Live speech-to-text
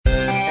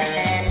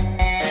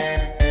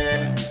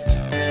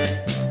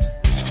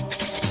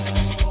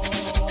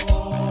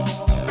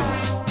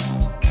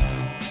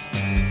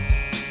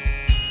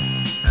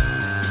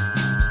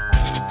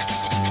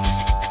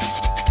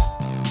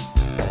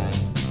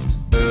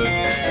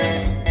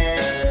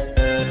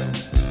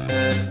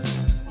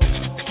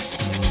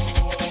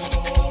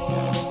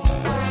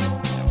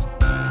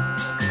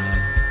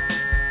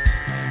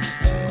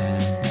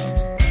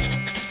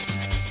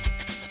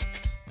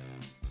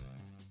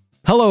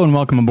Hello and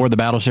welcome aboard the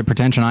Battleship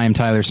Pretension. I am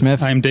Tyler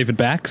Smith. I am David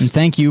Bax. And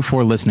thank you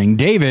for listening.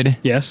 David.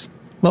 Yes?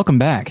 Welcome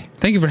back.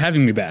 Thank you for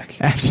having me back.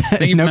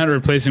 Thank you for not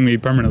replacing me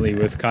permanently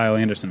with Kyle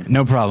Anderson.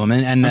 No problem.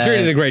 And I'm sure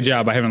he did a great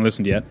job. I haven't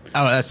listened yet.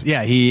 Oh,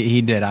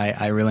 he did.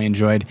 I really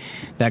enjoyed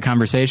that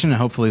conversation, and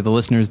hopefully the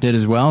listeners did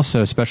as well.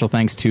 So special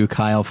thanks to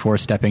Kyle for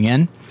stepping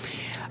in.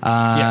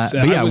 Yes,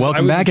 but yeah,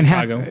 welcome back and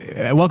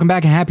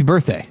happy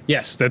birthday.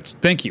 Yes,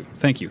 thank you.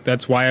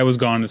 That's why I was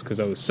gone, is because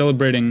I was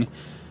celebrating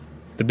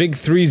the big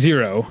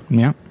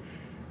 3-0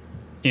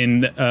 in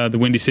the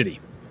Windy City.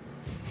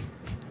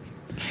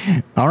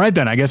 All right,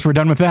 then. I guess we're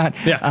done with that.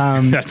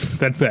 Yeah, that's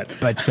that.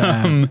 But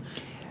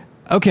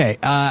okay,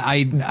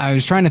 I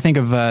was trying to think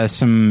of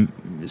some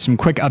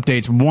quick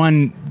updates.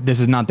 One, this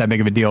is not that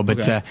big of a deal, but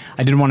okay.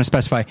 I did want to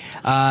specify.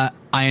 I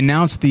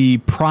announced the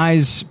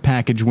prize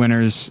package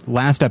winners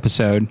last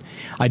episode.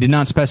 I did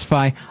not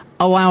specify.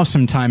 Allow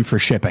some time for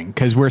shipping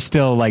because we're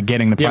still like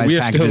getting the prize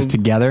packages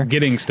together,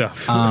 getting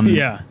stuff.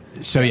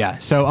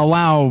 So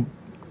allow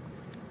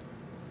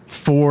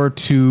 4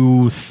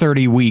 to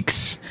 30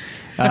 weeks.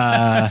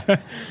 Yeah,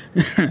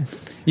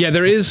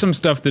 there is some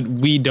stuff that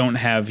we don't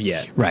have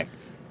yet. Right.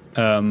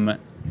 But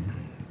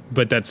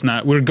that's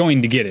not... We're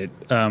going to get it.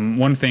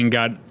 One thing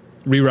got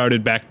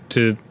rerouted back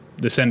to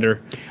the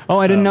sender. Oh,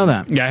 I didn't know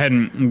that. Yeah, I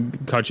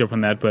hadn't caught you up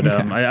on that, but okay.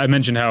 I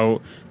mentioned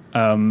how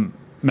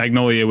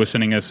Magnolia was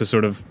sending us a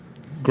sort of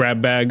grab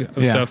bag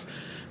of stuff.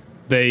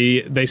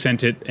 They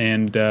sent it,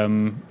 and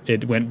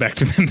it went back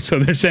to them, so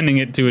they're sending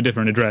it to a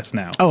different address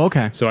now. Oh,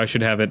 okay. So I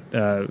should have it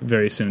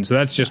very soon. So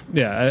that's just,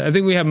 I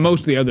think we have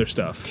most of the other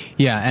stuff.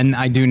 Yeah, and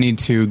I do need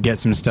to get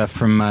some stuff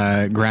from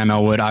Graham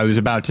Elwood. I was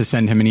about to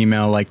send him an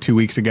email like 2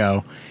 weeks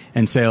ago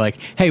and say like,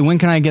 hey, when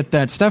can I get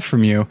that stuff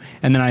from you?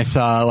 And then I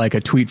saw like a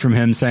tweet from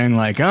him saying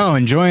like, oh,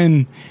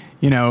 enjoying...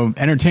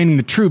 entertaining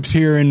the troops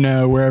here in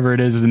wherever it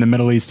is in the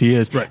Middle East he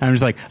is. Right. And I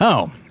was like,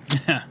 oh...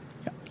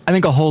 I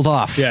think I'll hold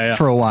off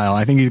for a while.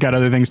 I think he's got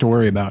other things to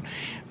worry about.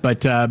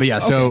 But yeah,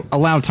 so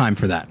allow time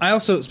for that. I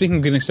also, speaking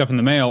of getting stuff in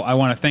the mail, I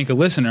want to thank a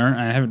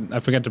listener.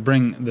 I forgot to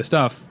bring the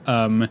stuff.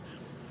 And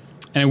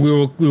we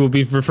will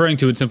be referring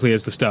to it simply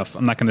as the stuff.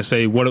 I'm not going to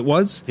say what it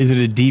was. Is it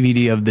a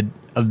DVD of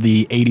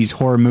the 80s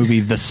horror movie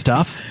The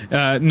Stuff?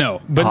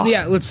 No. But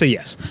yeah, let's say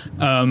yes.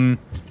 I want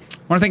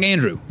to thank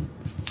Andrew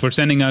for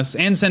sending us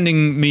and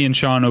sending me and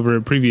Sean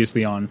over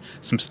previously on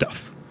some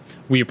stuff.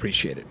 We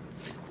appreciate it.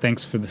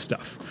 Thanks for the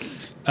stuff.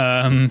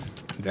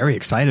 Very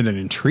excited and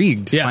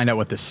intrigued to find out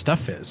what this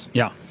stuff is.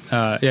 Yeah.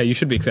 You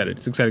should be excited.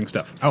 It's exciting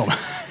stuff. Oh.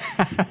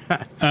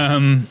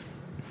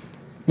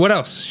 What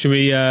else? Should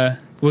we...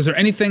 was there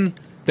anything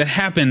that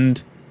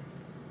happened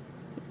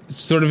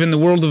sort of in the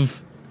world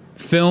of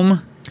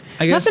film,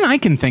 I guess? Nothing I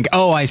can think.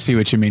 Oh, I see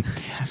what you mean.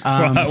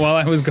 While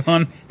I was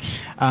gone?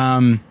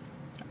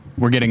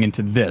 We're getting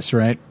into this,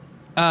 right?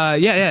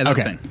 Yeah.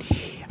 Okay. Thing.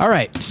 All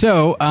right.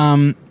 So,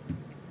 all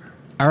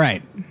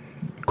right.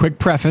 Quick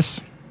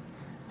preface.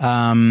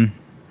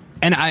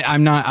 And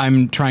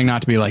I'm trying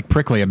not to be like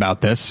prickly about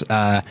this,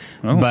 but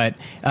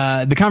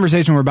the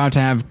conversation we're about to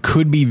have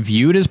could be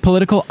viewed as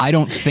political. I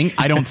don't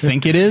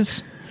think it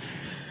is.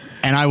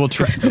 And I will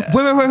try.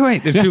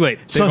 Wait. It's too late.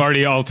 They've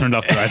already all turned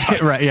off their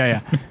iPods. Right.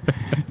 Yeah.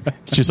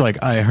 It's just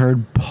like, I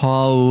heard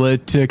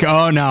politic.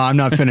 Oh no, I'm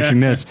not finishing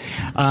this.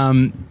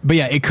 But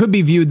yeah, it could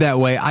be viewed that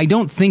way. I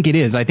don't think it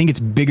is. I think it's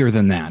bigger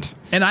than that.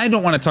 And I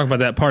don't want to talk about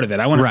that part of it.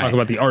 I want to talk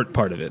about the art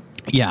part of it.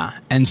 Yeah.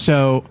 And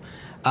so,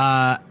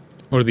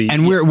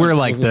 we're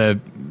like the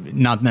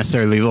not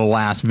necessarily the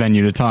last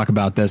venue to talk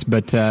about this,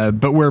 but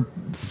we're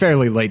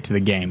fairly late to the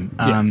game.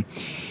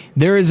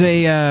 There is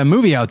a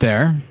movie out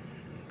there.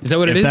 Is that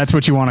what it is? If that's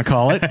what you want to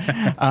call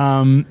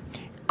it,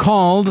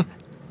 called.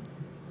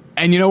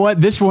 And you know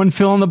what? This one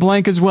fill in the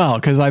blank as well,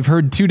 because I've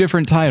heard two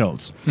different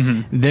titles.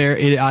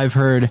 Mm-hmm. I've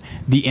heard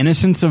The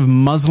Innocence of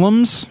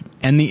Muslims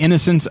and The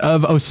Innocence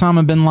of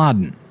Osama bin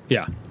Laden.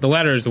 Yeah, the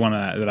latter is the one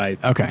that I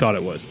thought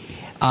it was.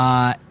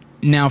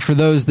 Now, for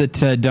those that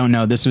don't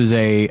know, this was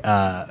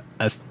a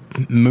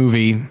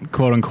movie,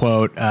 quote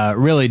unquote,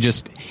 really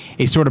just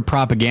a sort of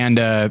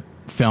propaganda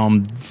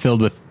film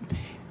filled with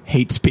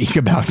hate speak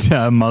about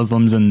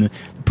Muslims and the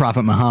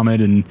Prophet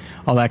Muhammad and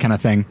all that kind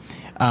of thing.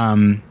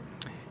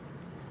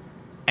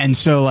 And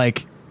so,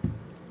 like,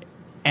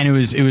 and it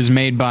was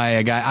made by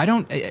a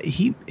guy.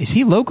 Is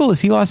he local?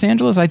 Is he Los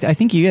Angeles? I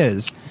think he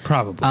is.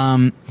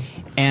 Probably.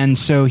 And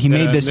so he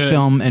made this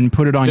film and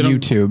put it on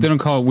YouTube. They don't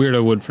call it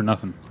Weirdo Wood for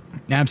nothing.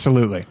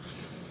 Absolutely.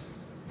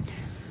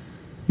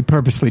 You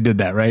purposely did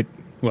that, right?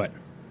 What?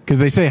 Because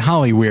they say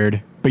Holly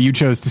Weird, but you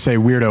chose to say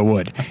Weirdo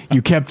Wood.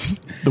 You kept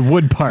the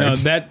wood part. No,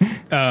 that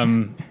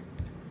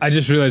I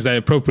just realized I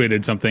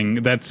appropriated something.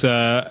 That's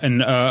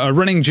a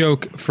running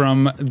joke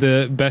from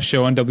the best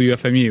show on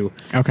WFMU.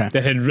 Okay.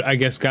 That had, I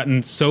guess,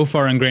 gotten so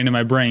far ingrained in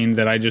my brain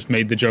that I just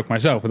made the joke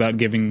myself without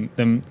giving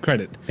them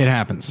credit. It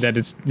happens.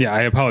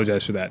 I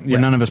apologize for that. We're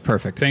none of us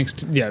perfect. Thanks.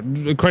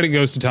 Credit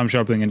goes to Tom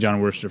Sharpling and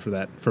John Worcester for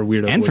that, for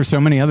Weirdo and Wood. For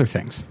so many other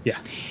things. Yeah.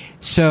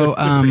 So,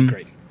 they're pretty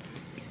great.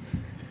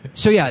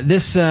 So yeah,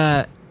 this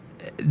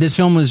this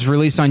film was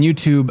released on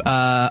YouTube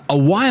a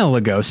while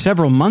ago,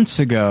 several months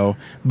ago,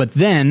 but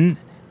then,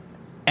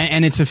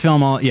 and it's a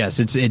film.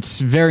 It's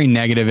very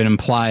negative. It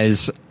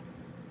implies.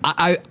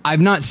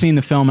 I've not seen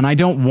the film, and I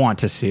don't want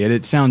to see it.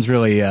 It sounds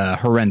really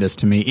horrendous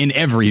to me in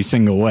every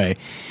single way.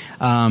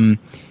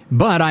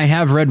 But I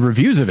have read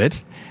reviews of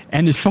it,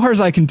 and as far as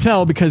I can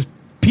tell, because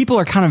people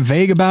are kind of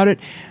vague about it,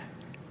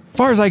 as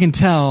far as I can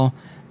tell,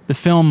 the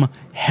film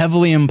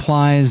heavily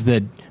implies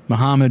that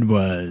Muhammad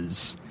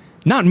was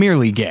not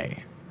merely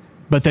gay,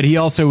 but that he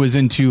also was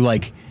into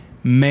like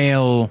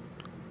male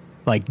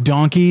like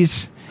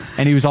donkeys,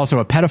 and he was also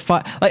a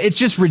pedophile. It's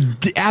just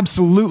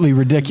absolutely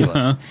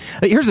ridiculous.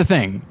 Uh-huh. Here's the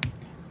thing,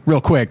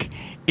 real quick.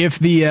 If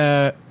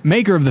the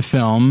maker of the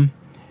film,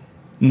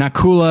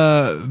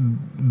 Nakula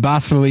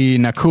Basili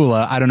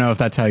Nakula, I don't know if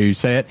that's how you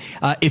say it,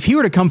 if he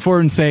were to come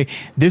forward and say,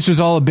 this was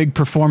all a big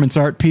performance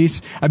art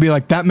piece, I'd be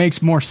like, that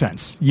makes more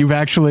sense. You've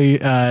actually,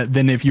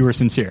 than if you were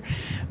sincere.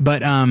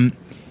 But,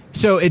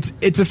 so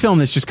it's a film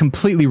that's just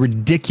completely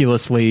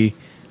ridiculously,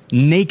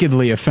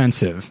 nakedly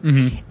offensive.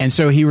 Mm-hmm. And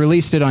so he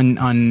released it on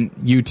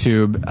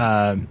YouTube,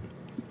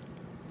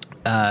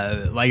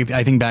 like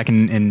I think back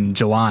in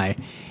July.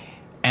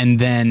 And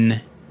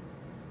then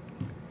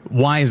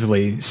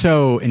wisely,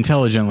 so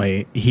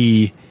intelligently,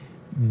 he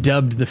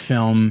dubbed the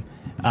film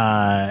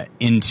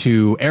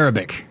into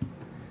Arabic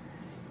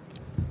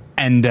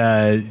and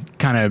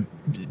kind of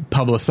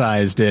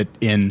publicized it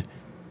in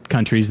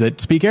countries that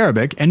speak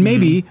Arabic and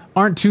maybe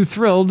aren't too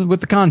thrilled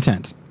with the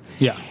content.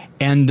 Yeah.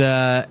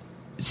 And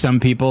some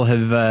people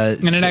have...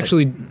 and it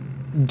actually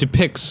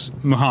depicts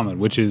Muhammad,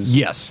 which is...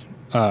 Yes.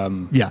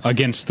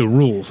 Against the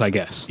rules, I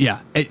guess.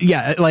 Yeah.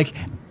 Like,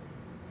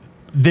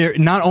 there.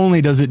 Not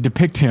only does it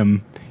depict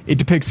him, it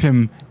depicts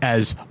him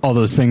as all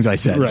those things I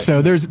said. Right.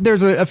 So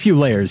there's a few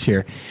layers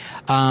here.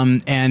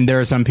 And there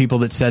are some people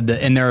that said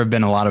that, and there have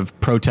been a lot of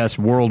protests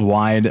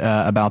worldwide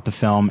about the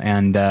film,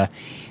 and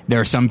there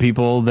are some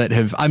people that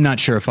have, I'm not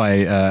sure if I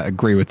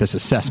agree with this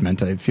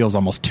assessment. It feels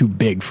almost too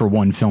big for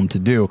one film to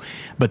do,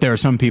 but there are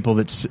some people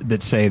that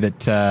say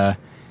that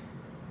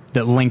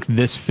that link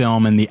this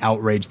film and the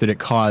outrage that it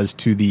caused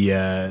to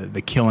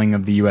the killing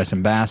of the U.S.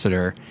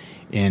 ambassador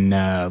in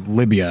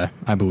Libya,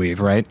 I believe,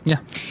 right? Yeah.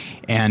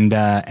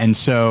 And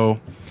so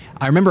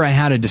I remember I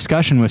had a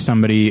discussion with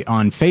somebody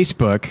on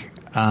Facebook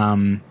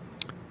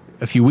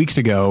a few weeks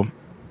ago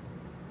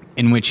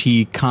in which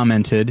he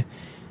commented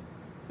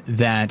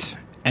that,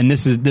 and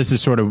this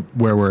is sort of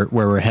where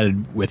we're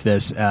headed with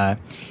this.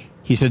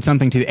 He said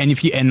something to,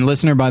 and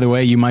listener, by the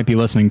way, you might be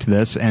listening to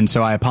this, and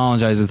so I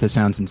apologize if this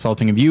sounds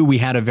insulting of you. We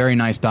had a very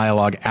nice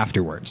dialogue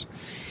afterwards.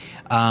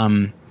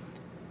 But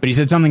he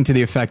said something to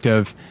the effect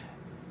of,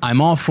 I'm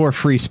all for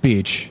free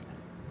speech,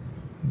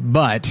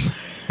 but,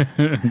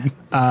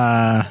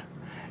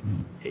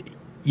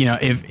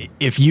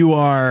 if you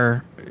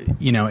are,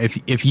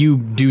 if you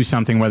do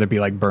something, whether it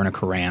be like burn a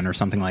Quran or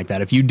something like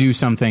that, if you do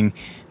something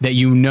that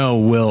you know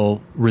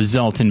will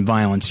result in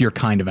violence, you're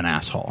kind of an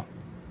asshole.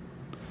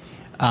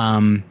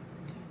 I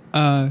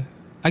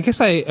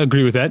guess I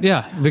agree with that.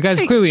 Yeah, the guy's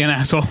clearly an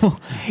asshole.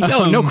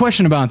 No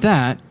question about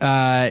that.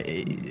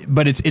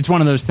 But it's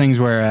one of those things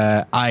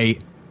where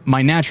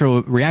my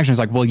natural reaction is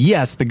like, well,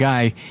 yes, the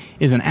guy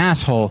is an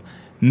asshole.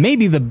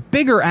 Maybe the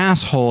bigger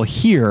asshole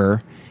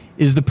here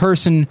is the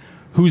person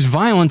whose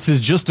violence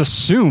is just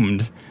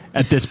assumed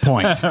at this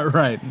point.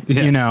 Right.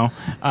 Yes.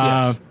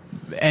 Yes.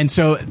 And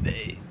so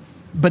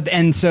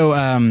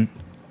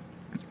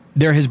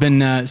there has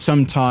been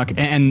some talk,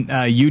 and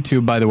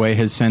YouTube, by the way,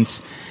 has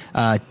since,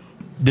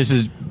 this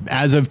is,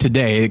 as of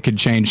today, it could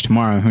change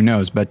tomorrow, who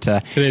knows, but...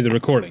 today, the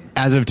recording.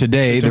 As of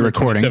today, September the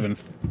recording. 27th,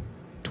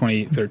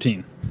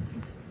 2013.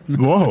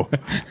 Whoa.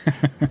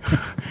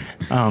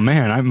 Oh,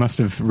 man, I must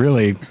have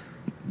really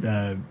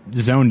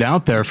zoned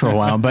out there for a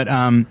while. But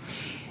so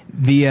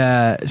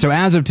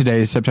as of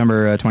today,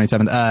 September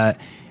 27th,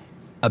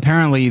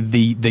 apparently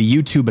the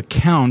YouTube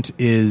account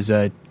is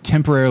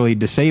temporarily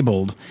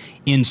disabled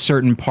in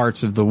certain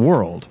parts of the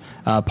world,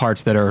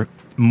 parts that are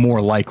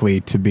more likely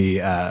to be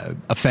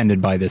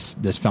offended by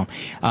this film.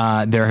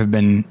 There have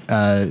been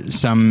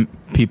some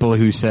people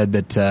who said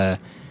that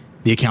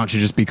the account should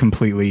just be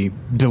completely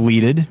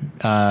deleted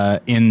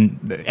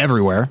in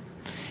everywhere,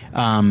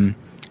 and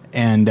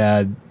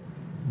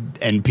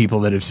people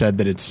that have said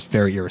that it's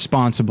very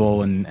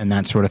irresponsible and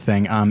that sort of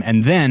thing.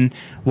 And then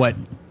what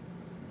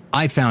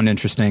I found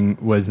interesting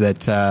was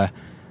that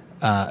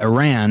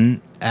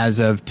Iran, as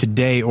of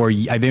today, or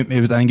I think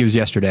it was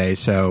yesterday,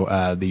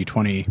 so the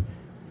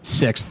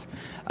 26th,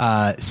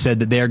 said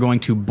that they are going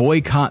to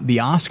boycott the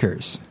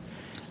Oscars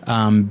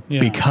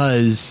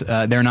because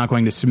they're not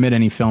going to submit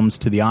any films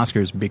to the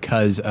Oscars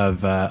because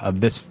of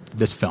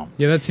this film.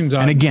 Yeah, that seems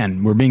odd. And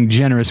again, we're being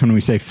generous when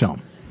we say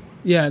film.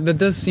 Yeah, that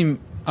does seem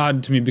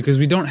odd to me because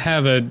we don't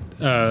have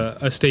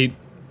a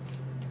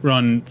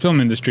state-run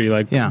film industry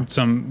like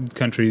some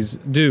countries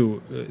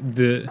do.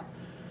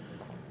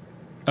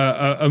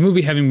 A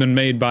movie having been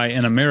made by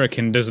an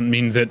American doesn't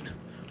mean that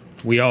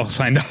we all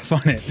signed off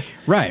on it.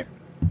 Right.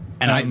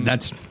 And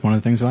that's one of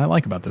the things that I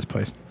like about this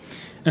place.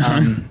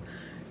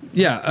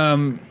 Yeah.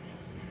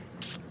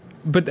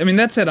 But I mean,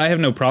 that said, I have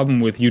no problem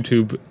with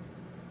YouTube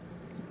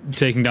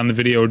taking down the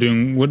video or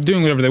doing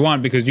whatever they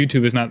want, because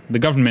YouTube is not the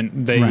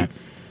government.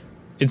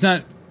 It's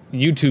not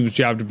YouTube's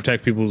job to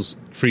protect people's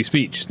free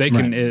speech. They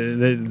can,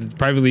 the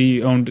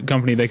privately owned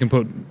company, they can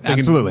put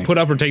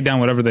up or take down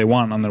whatever they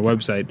want on their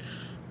website.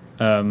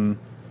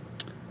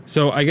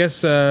 So I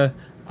guess I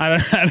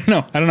don't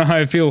know. I don't know how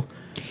I feel.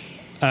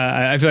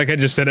 I feel like I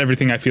just said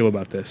everything I feel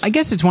about this. I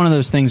guess it's one of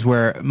those things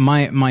where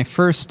my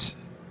first,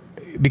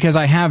 because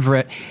I have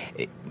read,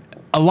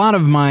 a lot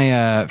of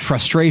my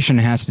frustration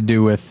has to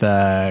do with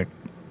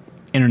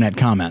internet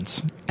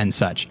comments and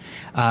such,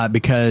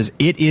 because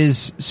it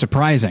is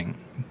surprising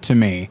to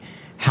me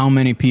how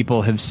many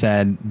people have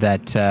said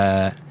that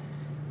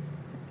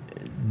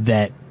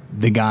that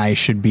the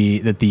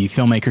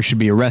filmmaker should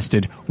be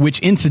arrested, which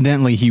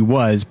incidentally he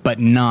was, but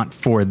not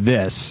for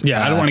this.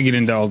 Yeah, I don't want to get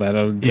into all that.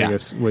 It'll take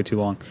us way too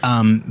long.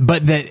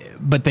 But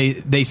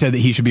they said that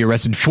he should be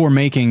arrested for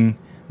making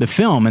the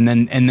film, and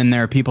then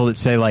there are people that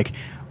say, like,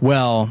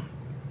 well,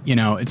 you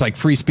know, it's like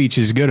free speech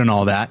is good and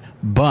all that,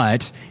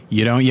 but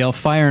you don't yell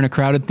fire in a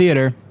crowded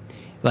theater,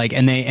 like,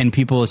 and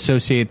people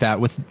associate that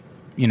with,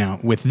 you know,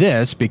 with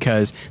this,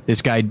 because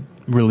this guy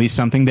released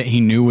something that he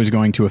knew was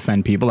going to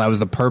offend people. That was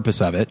the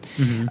purpose of it.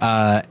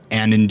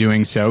 And in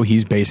doing so,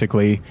 he's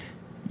basically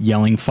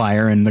yelling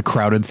fire in the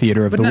crowded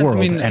theater of the world.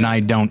 I mean, and I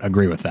don't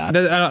agree with that.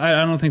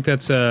 I don't think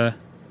that's an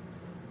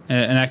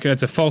accurate.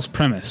 That's a false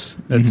premise.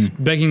 That's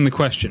begging the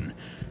question.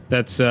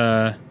 That's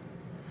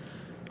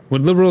what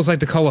liberals like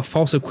to call a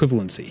false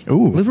equivalency.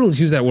 Ooh. Liberals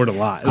use that word a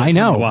lot. I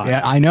know.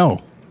 Yeah, I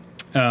know.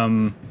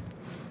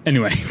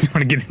 Anyway, don't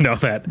want to get into all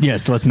that.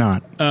 Yes, let's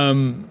not.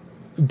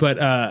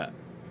 But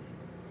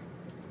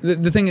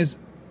the thing is,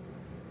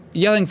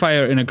 yelling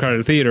fire in a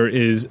crowded theater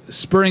is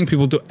spurring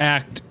people to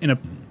act in a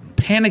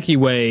panicky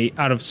way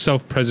out of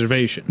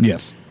self-preservation.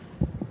 Yes.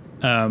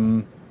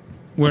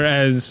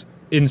 Whereas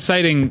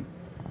inciting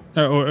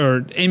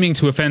or aiming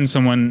to offend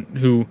someone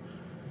who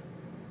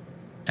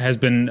has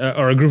been,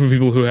 or a group of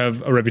people who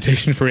have a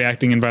reputation for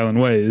reacting in violent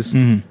ways,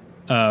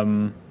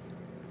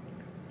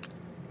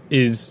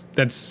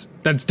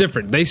 that's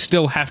different. They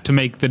still have to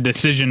make the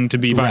decision to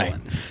be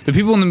violent. Right. The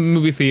people in the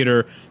movie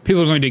theater,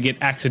 people are going to get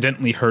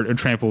accidentally hurt or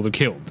trampled or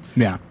killed.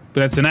 Yeah.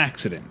 But that's an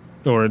accident,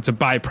 or it's a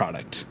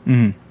byproduct.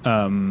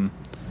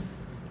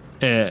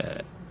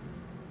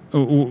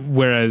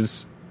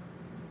 Whereas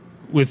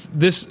with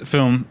this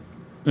film,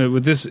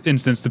 with this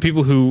instance, the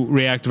people who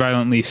react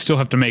violently still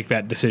have to make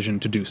that decision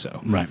to do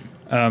so. Right.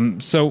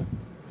 So,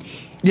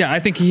 yeah, I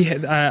think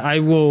I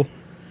will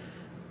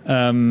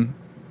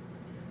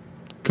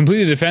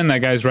completely defend that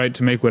guy's right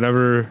to make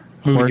whatever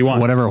movie he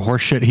wants. Whatever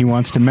horseshit he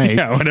wants to make.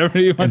 Yeah, whatever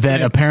he wants.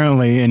 That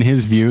apparently, in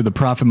his view, the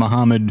Prophet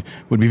Muhammad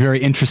would be very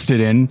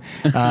interested in.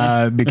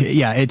 Because,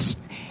 yeah,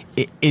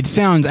 it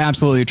sounds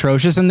absolutely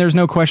atrocious, and there's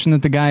no question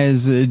that the guy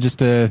is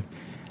just a...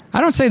 I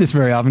don't say this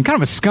very often, kind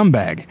of a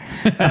scumbag.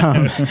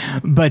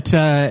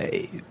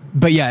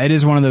 But yeah, it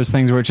is one of those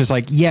things where it's just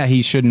like, yeah,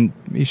 he shouldn't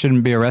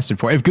be arrested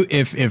for it.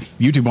 If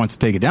YouTube wants to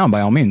take it down,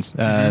 by all means,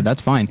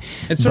 that's fine.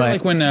 It's sort of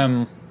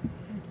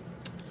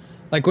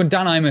like when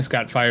Don Imus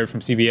got fired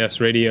from CBS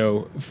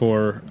Radio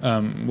for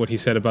what he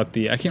said about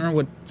I can't remember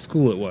what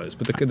school it was,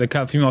 but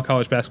the female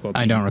college basketball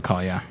team. I don't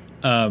recall, yeah.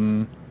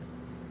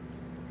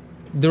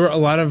 There were a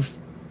lot of...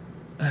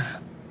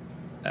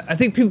 I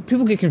think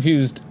people get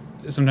confused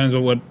sometimes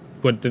about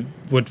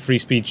what free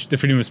speech, the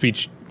freedom of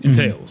speech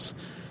entails.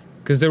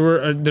 Because there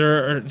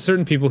are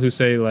certain people who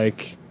say,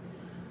 like...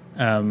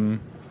 who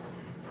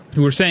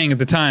were saying at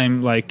the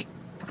time, like,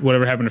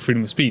 whatever happened to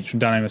freedom of speech when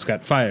Don Imus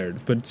got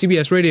fired. But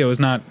CBS Radio is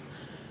not...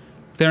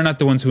 They're not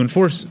the ones who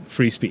enforce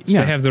free speech.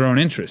 Yeah. They have their own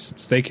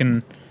interests. They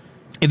can...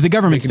 If the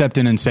government stepped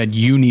in and said,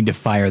 you need to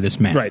fire this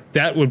man. Right.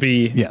 That would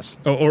be... Yes.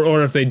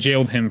 Or if they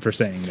jailed him for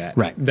saying that.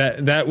 Right.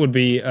 That would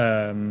be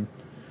a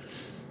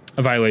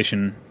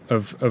violation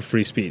of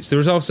free speech. There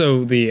was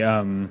also the...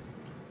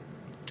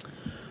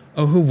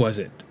 who was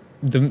it?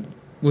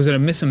 Was it a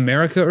Miss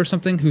America or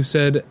something who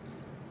said...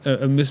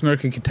 a Miss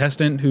America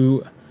contestant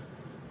who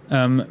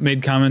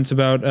made comments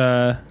about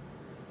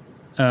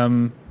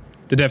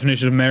the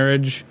definition of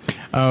marriage.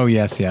 Oh,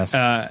 yes.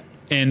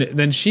 And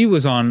then she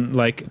was on,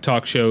 like,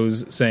 talk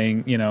shows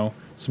saying, you know,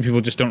 some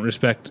people just don't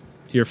respect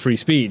your free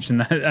speech.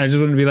 And I just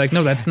want to be like,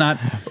 no, that's not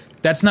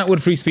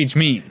what free speech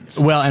means.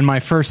 Well, and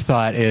my first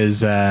thought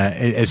is,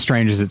 as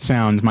strange as it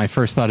sounds, my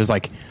first thought is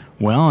like,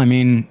 well, I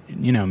mean,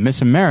 you know,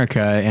 Miss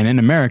America, and in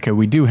America,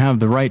 we do have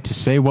the right to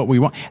say what we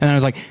want. And I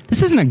was like,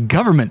 this isn't a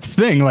government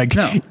thing. Like,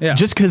 no, yeah.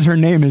 Just because her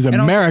name is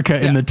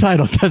America in the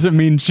title doesn't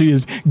mean she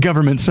is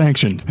government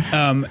sanctioned.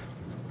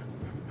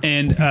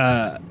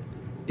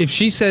 If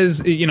she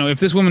says, you know, if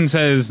this woman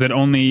says that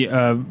only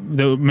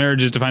the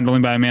marriage is defined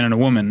only by a man and a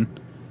woman,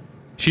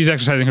 she's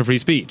exercising her free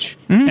speach.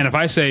 And if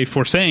I say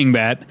for saying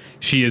that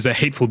she is a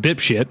hateful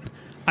dipshit,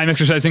 I'm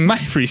exercising my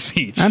free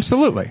speech.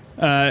 Absolutely.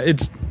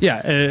 It's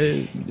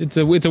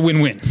a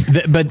win-win.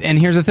 And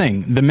here's the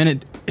thing: the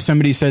minute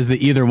somebody says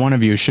that either one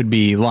of you should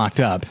be locked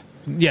up,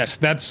 yes,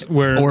 that's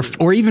where,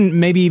 or even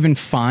maybe even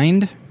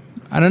fined.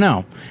 I don't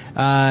know.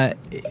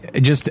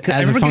 Just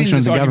as a function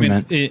of the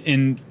government.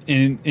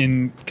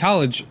 In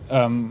college,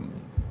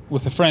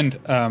 with a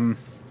friend,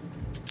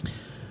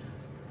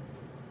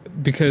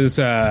 because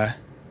I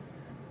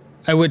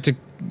went to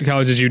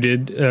college as you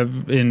did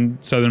in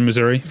southern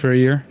Missouri for a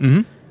year.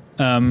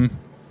 Mm-hmm.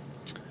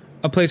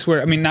 A place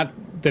where, I mean, not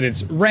that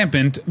it's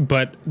rampant,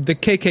 but the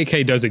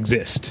KKK does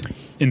exist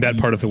in that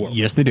part of the world.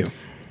 Yes, they do.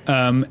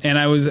 And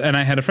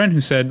I had a friend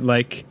who said,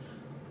 like,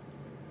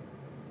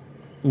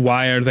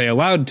 why are they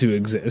allowed to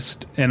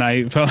exist? And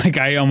I felt like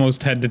I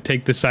almost had to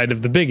take the side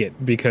of the bigot,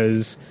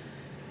 because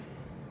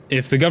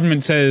if the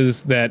government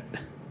says that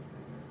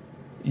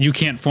you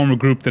can't form a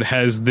group that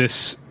has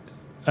this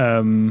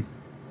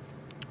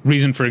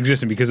reason for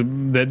existing, because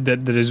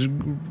that is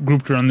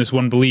grouped around this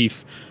one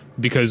belief,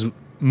 because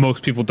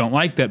most people don't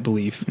like that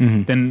belief,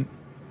 then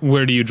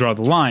where do you draw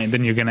the line?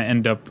 Then you're going to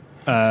end up,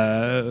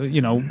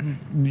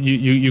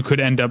 you could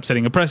end up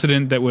setting a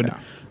precedent that would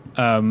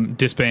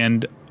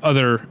disband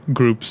other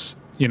groups,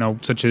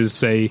 such as,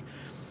 say,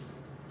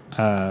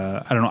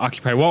 I don't know,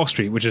 Occupy Wall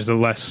Street, which is a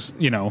less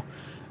of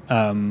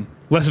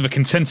a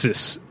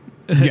consensus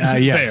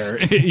yes.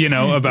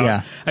 there, about.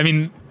 Yeah. I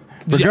mean,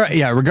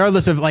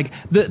 regardless of, like,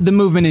 the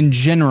movement in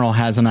general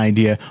has an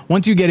idea.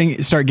 Once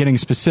you start getting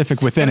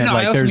specific within it, like,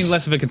 I also there's mean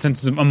less of a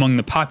consensus among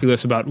the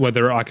populace about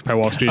whether Occupy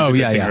Wall Street is a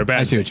good thing or a bad thing.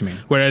 I see what you mean.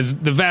 Whereas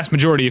the vast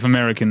majority of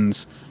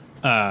Americans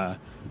are,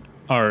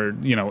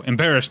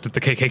 embarrassed that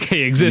the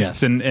KKK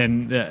exists, yes.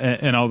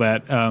 and all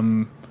that.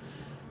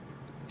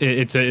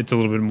 It's a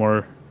little bit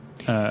more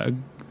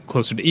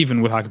closer to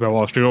even with Occupy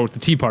Wall Street or with the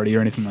Tea Party or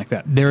anything like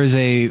that. There is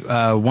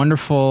a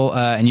wonderful,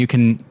 and you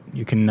can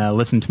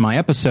listen to my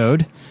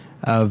episode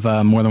of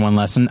More Than One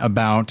Lesson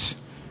about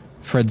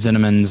Fred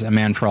Zinnemann's A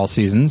Man for All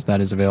Seasons. That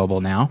is available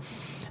now.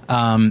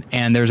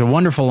 And there's a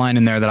wonderful line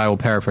in there that I will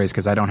paraphrase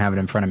because I don't have it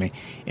in front of me,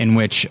 in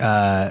which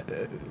a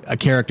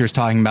character is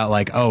talking about,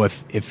 like, oh,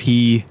 if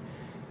he,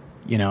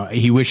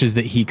 he wishes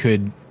that he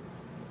could,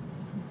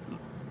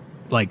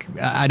 like,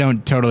 I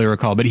don't totally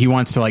recall, but he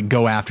wants to, like,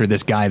 go after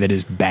this guy that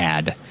is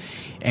bad.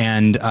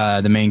 And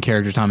the main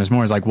character, Thomas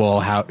More, is like, well,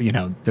 how,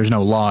 there's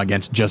no law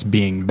against just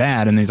being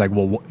bad. And he's like,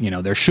 well,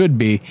 there should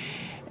be.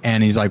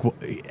 And he's like, well,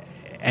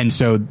 and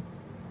so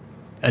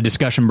a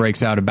discussion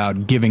breaks out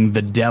about giving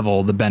the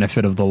devil the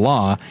benefit of the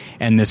law.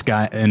 And this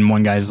guy, and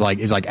one guy is like,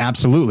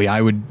 absolutely,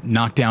 I would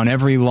knock down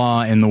every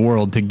law in the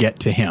world to get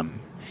to him.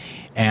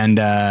 And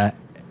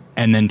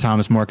then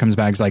Thomas More comes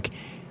back, is like,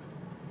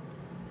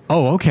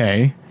 oh,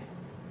 okay.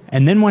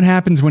 And then what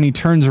happens when he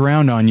turns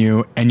around on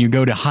you and you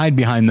go to hide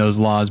behind those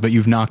laws, but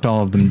you've knocked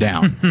all of them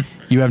down?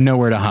 You have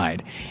nowhere to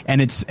hide.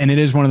 And it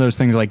is one of those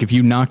things, like, if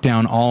you knock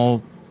down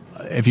all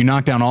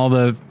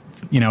the,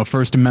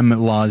 First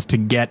Amendment laws to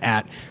get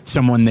at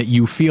someone that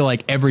you feel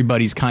like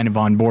everybody's kind of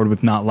on board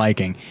with not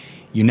liking,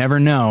 you never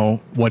know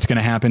what's going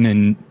to happen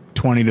in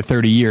 20 to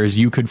 30 years.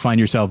 You could find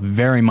yourself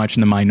very much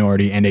in the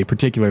minority, and a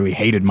particularly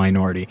hated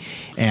minority.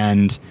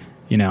 And,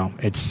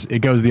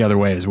 it goes the other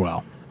way as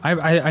well.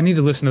 I need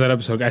to listen to that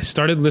episode. I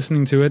started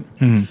listening to it.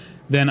 Mm-hmm.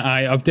 Then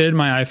I updated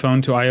my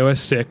iPhone to iOS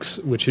 6,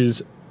 which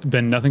has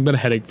been nothing but a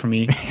headache for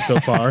me so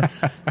far.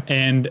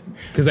 And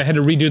because I had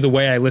to redo the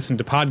way I listen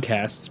to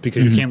podcasts,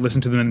 because you can't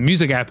listen to them in the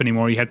music app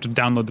anymore. You have to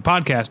download the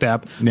podcast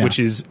app, which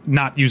is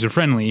not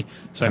user-friendly.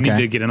 So I need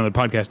to get another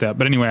podcast app.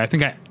 But anyway, I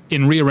think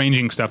in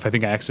rearranging stuff, I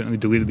think I accidentally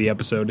deleted the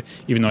episode,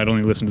 even though I'd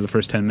only listened to the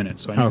first 10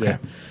 minutes. So I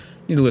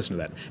need to listen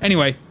to that.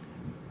 Anyway,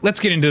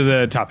 let's get into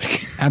the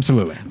topic.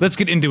 Absolutely. Let's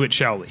get into it,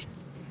 shall we?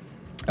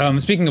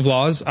 Speaking of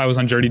laws, I was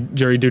on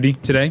jury duty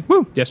today.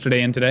 Woo!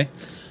 Yesterday and today.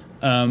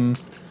 And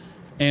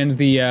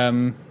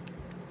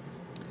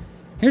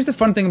here's the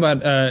fun thing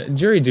about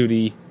jury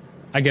duty,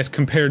 I guess,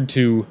 compared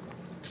to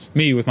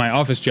me with my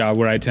office job,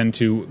 where I tend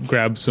to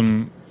grab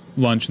some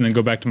lunch and then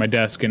go back to my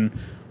desk and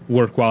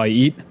work while I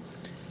eat.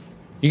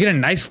 You get a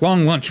nice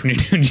long lunch when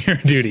you're doing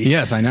jury duty.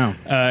 Yes, I know.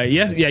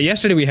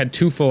 Yesterday we had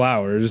 2 full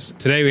hours.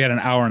 Today we had an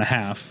hour and a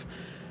half.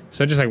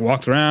 So I just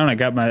walked around.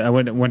 I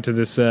went to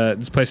this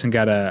place and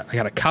got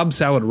a Cobb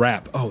salad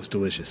wrap. Oh, it's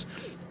delicious.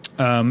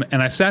 And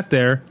I sat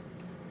there,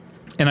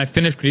 and I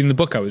finished reading the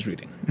book I was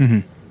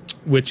reading,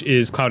 which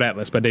is Cloud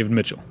Atlas by David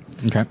Mitchell.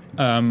 Okay.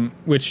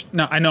 Which,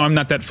 now I know I'm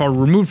not that far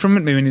removed from it.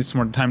 Maybe I need some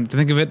more time to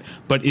think of it,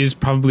 but is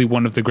probably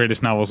one of the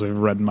greatest novels I've ever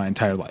read in my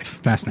entire life.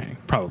 Fascinating.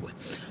 Probably.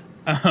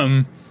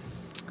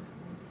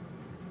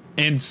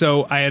 And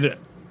so I had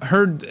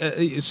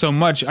heard so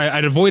much.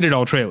 I'd avoided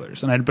all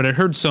trailers, but I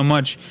heard so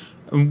much.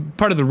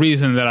 Part of the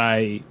reason that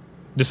I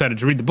decided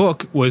to read the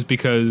book was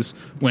because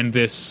when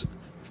this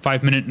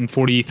 5-minute and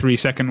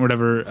 43-second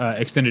whatever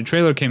extended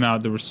trailer came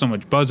out, there was so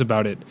much buzz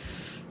about it,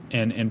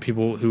 and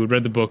people who had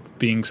read the book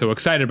being so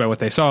excited by what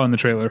they saw in the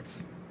trailer.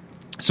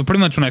 So pretty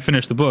much when I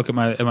finished the book at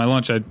my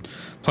lunch, I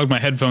plugged my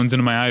headphones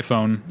into my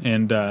iPhone,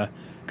 and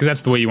because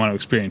that's the way you want to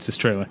experience this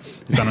trailer,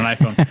 is on an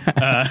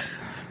iPhone,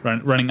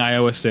 running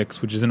iOS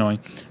 6, which is annoying.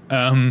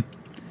 So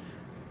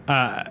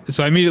I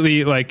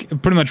immediately,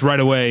 pretty much right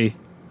away,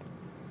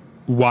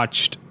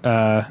 watched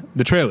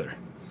the trailer,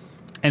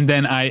 and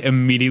then I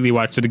immediately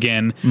watched it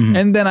again, Mm-hmm.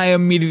 and then I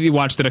immediately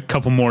watched it a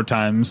couple more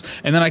times,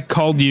 and then I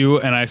called you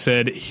and I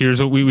said,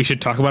 here's what we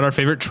should talk about our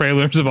favorite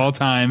trailers of all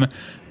time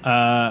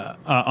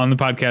on the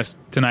podcast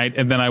tonight,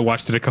 and then I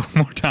watched it a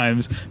couple more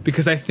times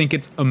because I think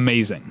it's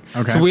amazing.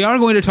 Okay. So we are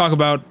going to talk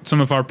about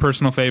some of our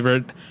personal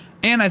favorite,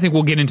 and I think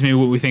we'll get into maybe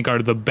what we think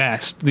are the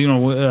best,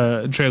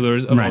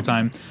 trailers of all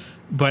time.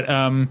 But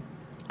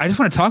I just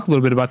want to talk a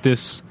little bit about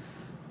this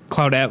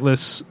Cloud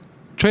Atlas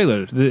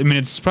trailer. I mean,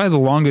 it's probably the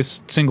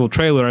longest single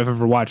trailer I've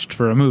ever watched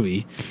for a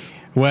movie.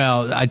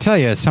 Well, I tell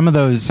you, some of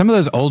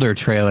those older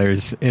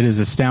trailers, it is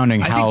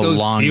astounding how think those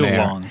long feel they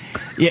are. long.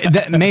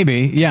 Yeah,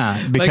 maybe,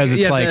 yeah, because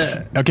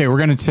okay, we're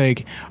going to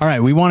take. All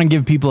right, we want to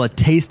give people a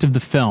taste of the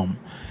film.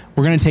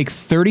 We're going to take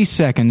 30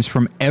 seconds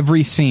from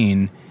every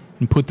scene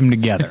and put them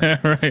together.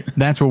 Right.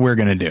 That's what we're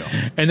going to do.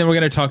 And then we're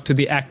going to talk to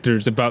the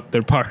actors about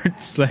their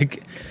parts.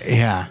 Like,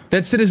 Yeah.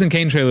 that Citizen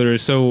Kane trailer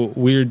is so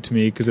weird to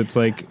me because it's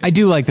like I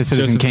do like the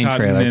Citizen Joseph Kane Cotten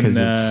trailer because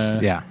and,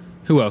 it's, yeah.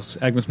 Who else?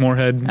 Agnes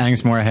Moorehead.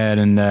 Agnes Moorehead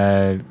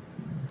and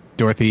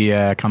Dorothy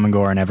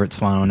Common-Gore and Everett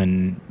Sloan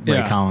and Ray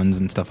Yeah. Collins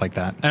and stuff like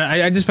that. And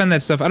I just find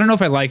that stuff. I don't know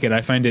if I like it.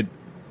 I find it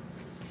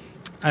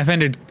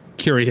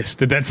curious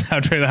that that's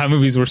how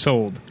movies were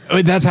sold.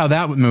 That's how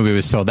that movie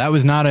was sold. That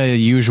was not a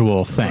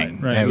usual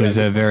thing. Right, it was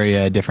a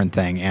very different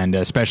thing, and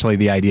especially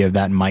the idea of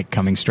that mic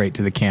coming straight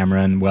to the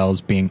camera and Wells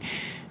being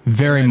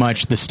very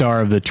much the star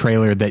of the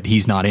trailer that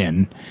he's not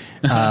in.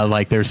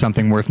 Like there's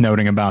something worth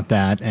noting about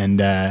that. And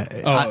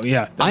Oh,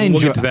 yeah. I We'll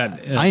enjoy get to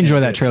that I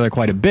enjoy that trailer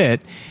quite a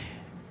bit,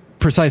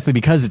 precisely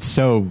because it's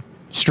so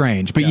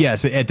strange. But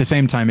yes, at the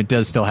same time, it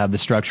does still have the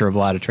structure of a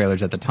lot of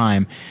trailers at the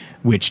time,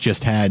 which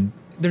just had.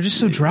 They're just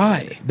so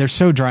dry. They're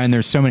so dry, and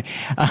there's so many.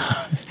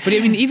 But I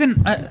mean,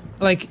 even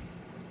like,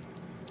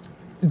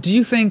 do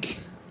you think?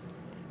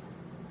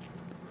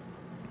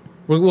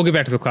 We'll get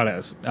back to the Cloud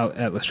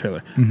Atlas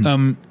trailer.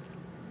 Mm-hmm.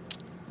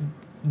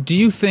 Do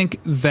you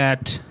think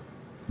that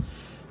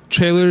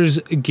trailers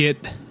get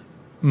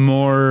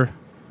more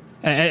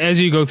as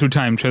you go through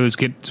time? Trailers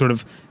get sort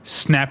of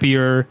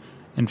snappier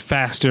and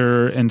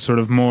faster and sort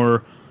of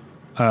more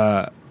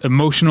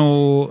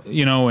emotional,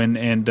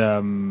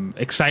 and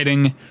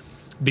exciting.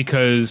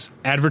 Because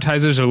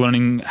advertisers are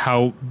learning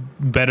how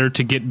better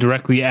to get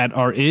directly at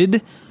our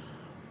id?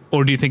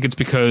 Or do you think it's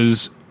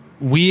because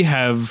we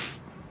have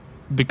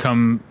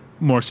become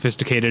more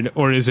sophisticated,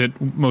 or is it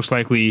most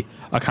likely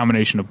a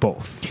combination of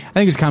both?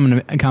 I think it's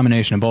a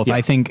combination of both. Yeah.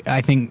 I think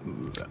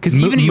because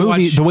even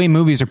the way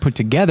movies are put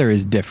together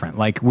is different.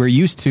 Like we're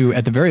used to,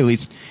 at the very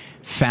least,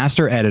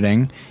 faster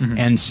editing,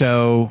 and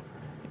so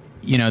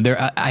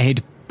I hate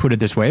to put it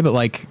this way, but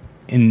like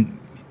in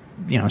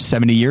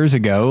 70 years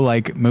ago,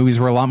 like movies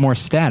were a lot more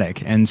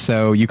static, and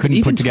so you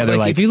couldn't put together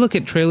like if you look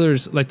at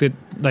trailers like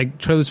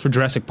trailers for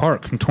Jurassic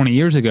Park from 20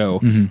 years ago,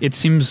 it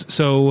seems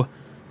so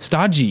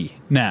stodgy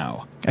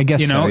now. I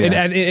guess so,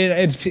 yeah.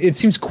 It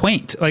seems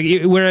quaint.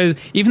 Whereas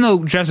even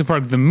though Jurassic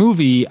Park the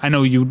movie, I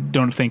know you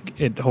don't think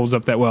it holds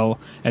up that well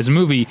as a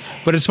movie,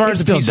 but as far it as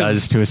still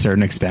does to a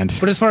certain extent.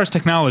 But as far as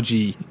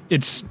technology,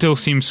 it still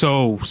seems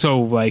so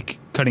like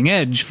cutting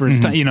edge for its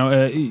time.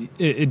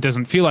 It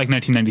doesn't feel like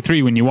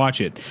 1993 when you watch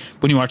it.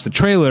 When you watch the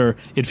trailer,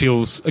 it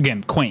feels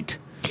again quaint.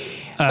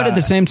 But at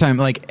the same time,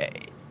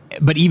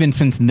 but even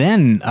since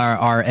then,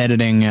 our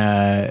editing,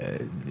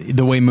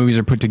 the way movies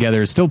are put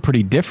together, is still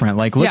pretty different.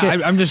 Like, look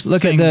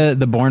at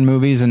the Bourne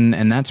movies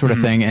and that sort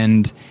of thing,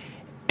 and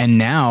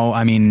now,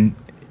 I mean,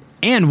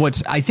 and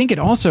I think it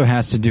also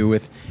has to do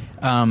with,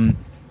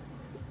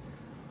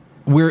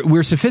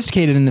 we're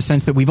sophisticated in the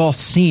sense that we've all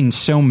seen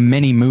so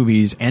many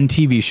movies and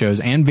TV shows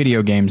and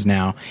video games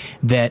now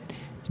that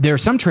there are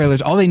some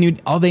trailers. All they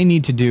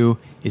need to do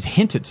is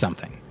hint at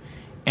something,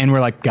 and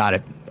we're like, got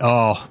it.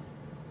 Oh.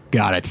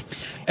 Got it.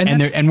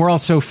 And we're all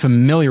so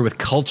familiar with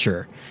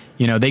culture.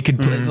 They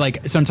could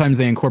like sometimes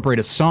they incorporate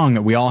a song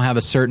that we all have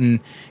a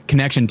certain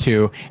connection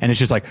to, and it's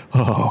just like,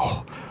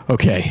 oh,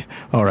 okay,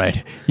 all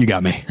right, you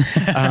got me.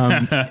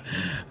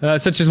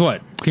 Such as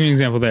what? Give me an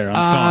example there on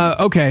song.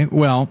 Okay,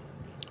 well,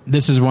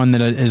 this is one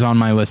that is on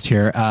my list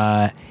here.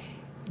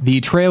 The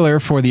trailer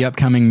for the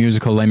upcoming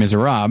musical Les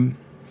Miserables.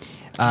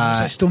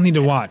 I still need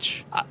to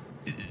watch.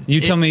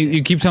 You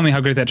keep telling me how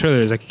great that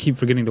trailer is. I keep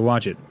forgetting to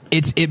watch it.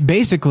 It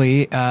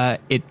basically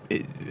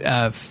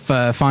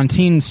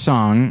Fontine's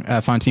song,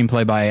 Fontine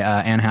played by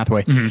Anne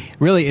Hathaway.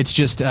 Really, it's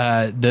just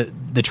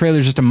the trailer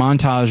is just a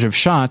montage of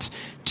shots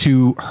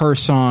to her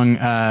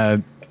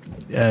song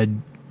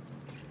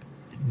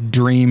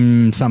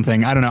Dream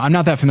something. I don't know. I'm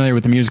not that familiar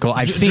with the musical.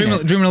 I've seen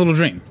it. Dream a Little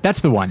Dream.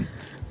 That's the one.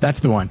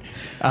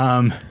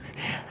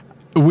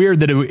 Weird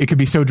that it could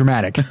be so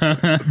dramatic,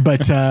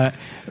 but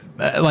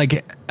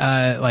like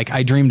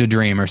I Dreamed a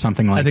Dream or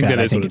something like that. I think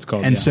that is what it's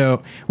called. And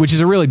so, which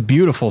is a really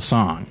beautiful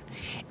song,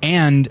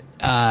 and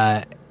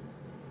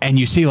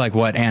you see like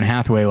what Anne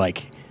Hathaway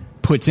like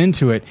puts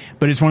into it,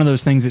 but it's one of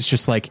those things that's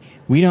just like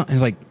we don't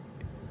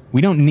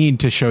need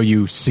to show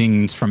you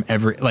scenes from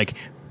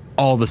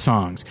all the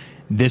songs.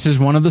 This is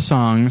one of the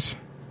songs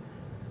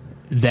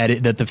that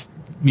the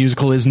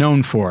musical is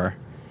known for,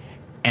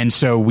 and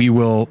so we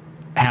will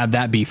have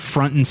that be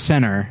front and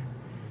center,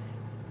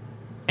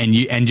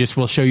 and just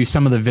we'll show you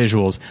some of the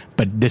visuals,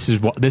 but this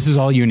is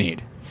all you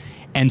need.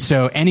 And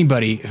so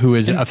anybody who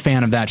is a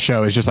fan of that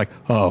show is just like,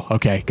 oh,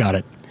 okay, got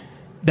it.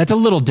 That's a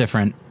little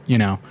different, you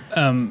know.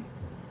 And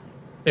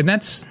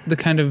that's the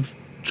kind of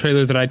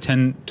trailer that I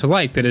tend to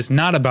like, that is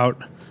not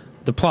about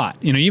the plot.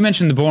 You know, you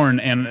mentioned the Bourne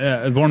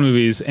and Bourne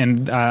movies,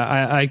 and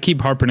I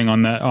keep harping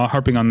on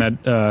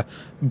that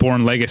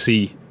Bourne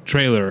Legacy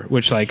trailer,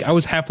 which, like, I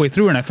was halfway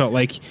through and I felt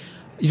like,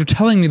 you're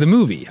telling me the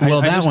movie.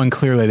 Well, that one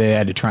clearly they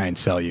had to try and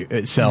sell.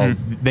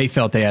 Mm-hmm. They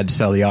felt they had to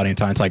sell the audience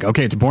on. It's like,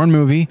 okay, it's a Bourne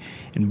movie,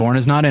 and Bourne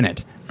is not in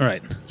it. All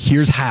right.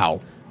 Here's how.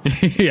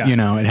 Yeah. You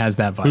know, it has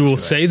that vibe. We will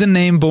say the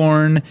name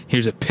Bourne.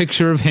 Here's a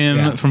picture of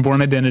him from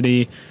Bourne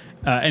Identity.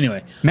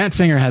 Anyway, Matt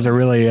Singer has a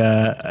really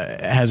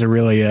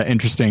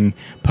interesting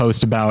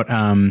post about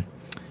like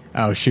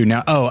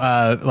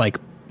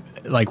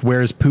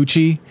where's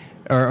Poochie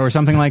or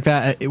something like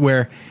that,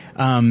 where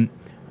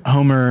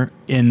Homer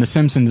in The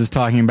Simpsons is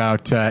talking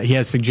about he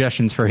has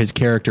suggestions for his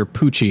character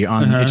Poochie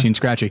on Itchy and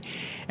Scratchy,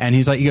 and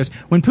he goes,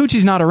 when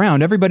Poochie's not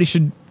around, everybody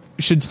should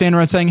stand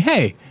around saying,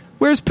 hey,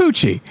 where's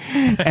Poochie?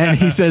 And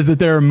he says that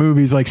there are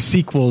movies like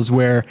sequels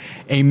where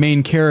a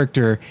main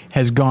character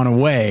has gone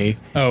away.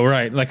 Oh,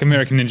 right. Like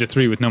American Ninja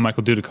 3 with no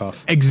Michael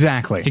Dudikoff.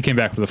 Exactly. He came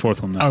back for the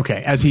fourth one, though.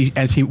 Okay. As he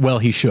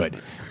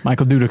should.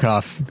 Michael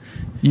Dudikoff,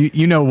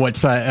 you know what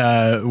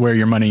where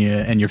your money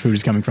and your food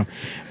is coming from.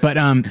 But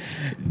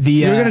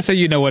you were going to say,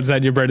 you know what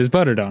side your bread is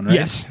buttered on, right?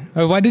 Yes.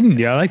 Oh, why didn't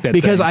you? I like that.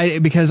 Because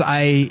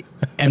I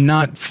am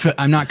not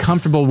I'm not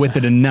comfortable with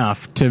it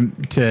enough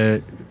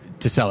to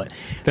sell it.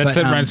 That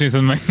reminds me of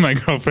something my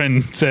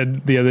girlfriend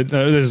said the other.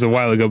 This is a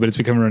while ago, but it's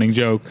become a running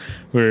joke.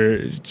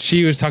 Where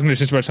she was talking to her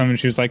sister about something, and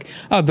she was like,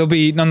 "Oh, they'll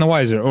be none the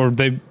wiser, or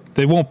they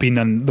won't be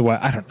none the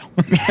wiser." I don't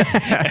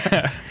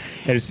know.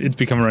 It's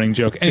become a running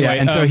joke. Anyway,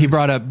 and so he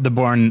brought up the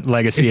Bourne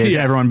Legacy as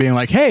everyone being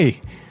like,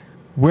 "Hey,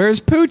 where's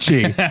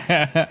Poochie?"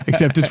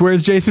 Except it's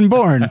where's Jason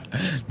Bourne.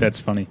 That's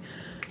funny.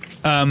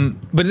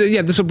 But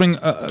this will bring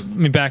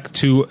me back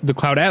to the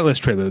Cloud Atlas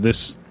trailer.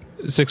 This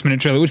 6-minute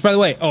trailer, which, by the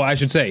way, I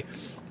should say,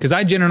 because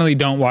I generally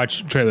don't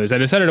watch trailers. I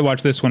decided to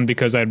watch this one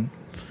because I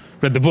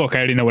read the book. I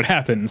already know what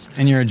happens.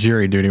 And you're a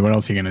jury duty. What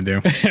else are you going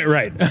to do?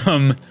 Right.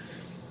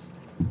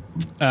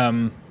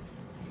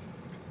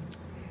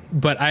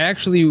 But I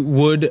actually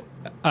would...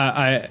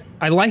 I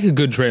like a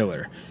good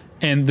trailer.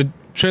 And the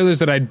trailers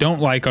that I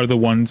don't like are the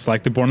ones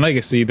like the Bourne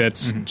Legacy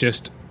that's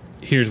just,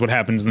 here's what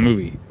happens in the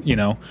movie, you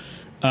know?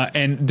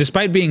 And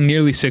despite being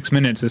nearly 6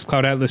 minutes, this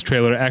Cloud Atlas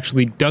trailer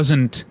actually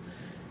doesn't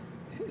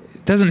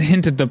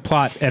hint at the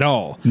plot at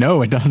all.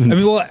 No, it doesn't.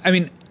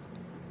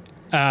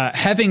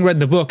 Having read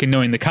the book and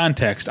knowing the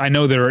context, I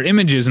know there are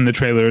images in the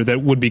trailer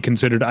that would be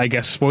considered, I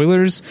guess,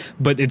 spoilers,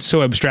 but it's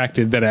so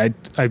abstracted that I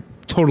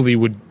totally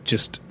would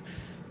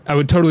I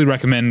would totally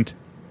recommend,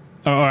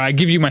 or I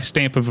give you my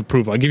stamp of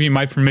approval. I give you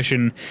my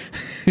permission.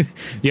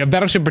 You have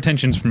Battleship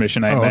Pretension's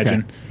permission, I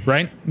imagine,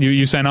 right?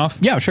 You sign off?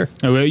 Yeah, sure.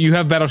 You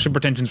have Battleship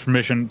Pretension's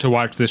permission to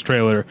watch this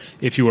trailer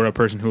if you are a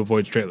person who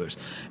avoids trailers.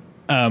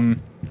 But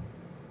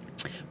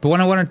what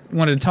I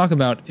wanted to talk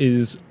about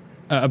is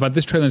about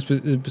this trailer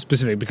in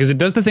specific, because it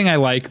does the thing I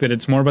like, that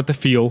it's more about the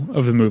feel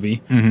of the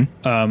movie,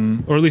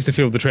 or at least the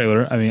feel of the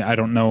trailer. I mean, I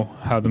don't know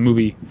how if the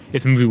movie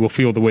will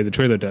feel the way the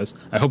trailer does.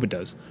 I hope it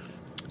does.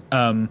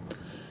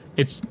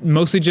 It's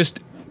mostly just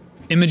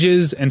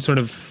images and sort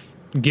of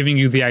giving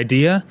you the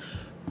idea.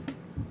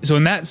 So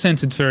in that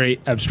sense, it's very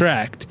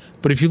abstract.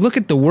 But if you look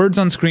at the words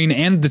on screen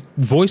and the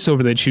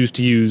voiceover they choose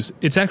to use,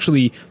 it's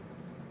actually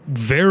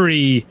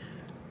very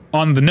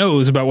on the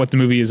nose about what the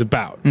movie is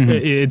about.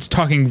 It's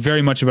talking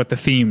very much about the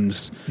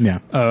themes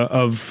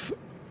of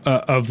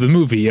the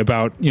movie,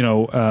 about, you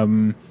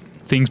know,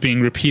 things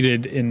being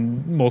repeated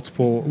in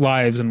multiple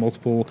lives and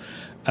multiple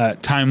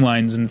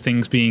timelines, and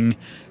things being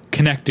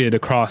connected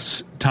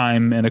across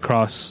time and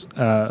across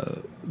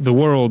the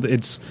world.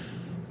 It's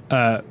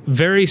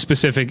very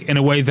specific in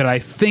a way that I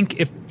think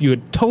if you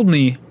had told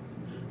me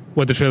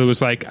what the trailer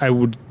was like, I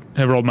would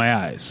have rolled my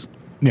eyes.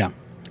 Yeah.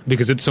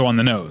 Because it's so on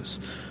the nose.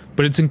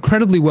 But it's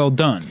incredibly well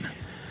done.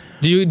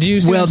 Do you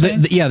see what I'm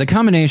saying? The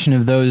combination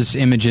of those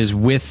images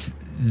with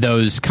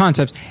those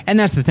concepts, and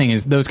that's the thing,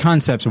 is those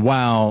concepts,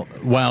 while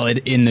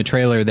in the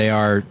trailer they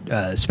are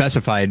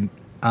specified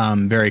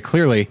very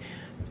clearly,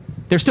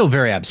 they're still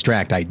very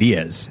abstract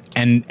ideas,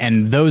 and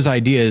those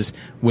ideas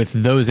with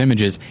those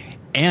images,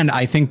 and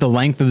I think the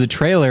length of the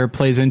trailer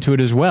plays into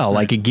it as well.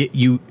 Right. Like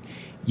you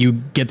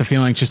get the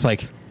feeling it's just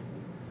like,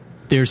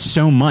 there's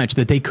so much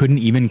that they couldn't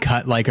even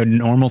cut like a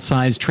normal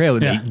sized trailer.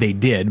 Yeah. They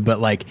did, but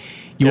like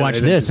you watch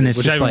this and it's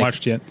which just I haven't like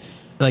watched yet.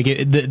 Like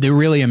it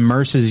really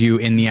immerses you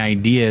in the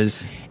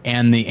ideas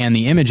and the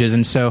images,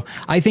 and so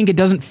I think it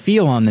doesn't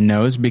feel on the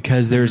nose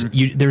because there's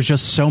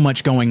just so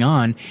much going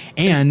on,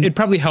 and it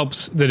probably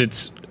helps that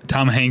it's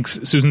Tom Hanks,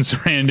 Susan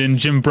Sarandon,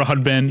 Jim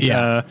Broadbent.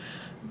 Yeah.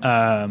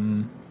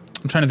 I'm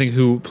trying to think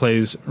who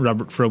plays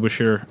Robert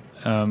Frobisher.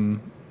 I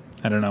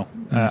don't know.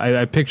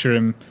 I picture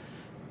him.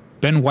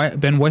 Ben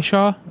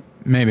Whishaw,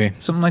 Maybe.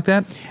 something like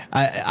that.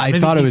 I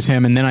thought it was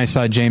him, and then I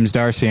saw James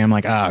Darcy. I'm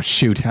like, oh,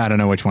 shoot. I don't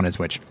know which one is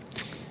which.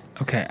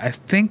 Okay, I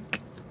think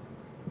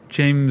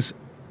James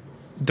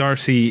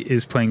Darcy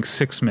is playing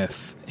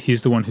Sixsmith.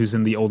 He's the one who's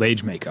in the old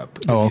age makeup.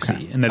 That Oh, you okay.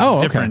 see. And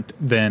that's different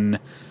than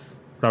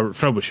Robert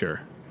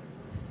Frobisher.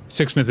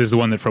 Sixsmith is the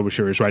one that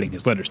Frobisher is writing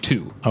his letters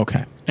to.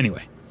 Okay.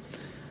 Anyway.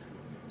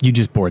 You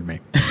just bored me.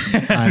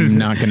 I'm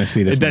not going to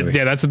see this movie.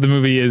 Yeah, that's what the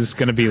movie is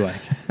going to be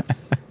like.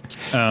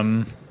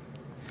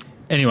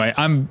 Anyway,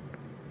 I'm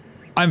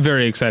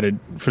very excited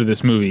for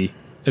this movie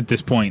at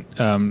this point.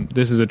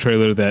 This is a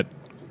trailer that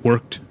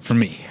worked for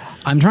me.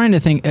 I'm trying to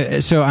think.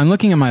 So I'm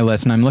looking at my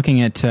list, and I'm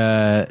looking at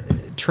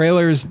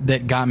trailers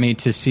that got me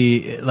to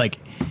see. Like,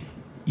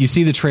 you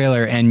see the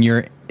trailer, and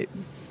your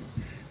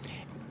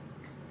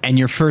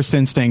first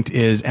instinct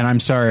is, and I'm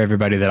sorry,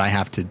 everybody, that I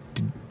have to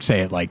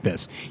say it like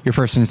this. Your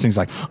first instinct is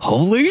like,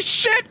 "Holy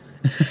shit!"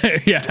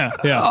 yeah.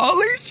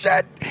 Holy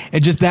shit!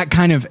 It's just that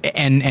kind of,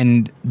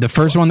 and the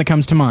first one that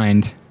comes to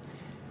mind.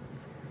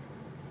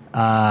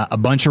 A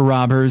bunch of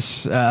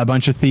robbers, a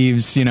bunch of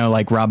thieves,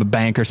 like rob a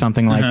bank or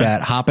something like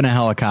that, hop in a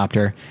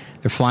helicopter.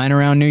 They're flying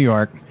around New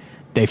York.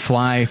 They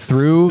fly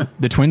through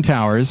the Twin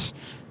Towers.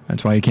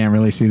 That's why you can't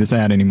really see this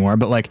ad anymore.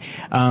 But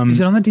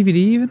is it on the DVD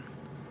even?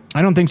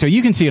 I don't think so.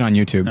 You can see it on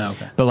YouTube. Oh,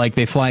 okay. But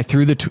they fly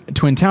through the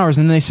Twin Towers,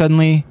 and then they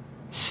suddenly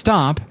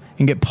stop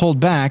and get pulled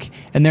back,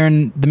 and they're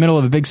in the middle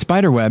of a big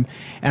spider web.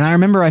 And I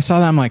remember I saw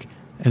that. I'm like,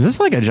 is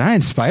this like a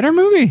giant spider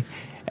movie?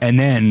 And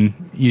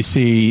then you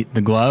see the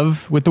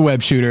glove with the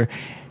web shooter,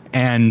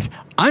 and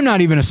I'm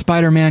not even a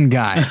Spider-Man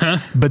guy,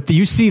 but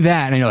you see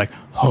that, and you're like,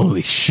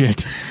 holy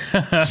shit,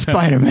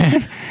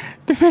 Spider-Man.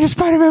 They made a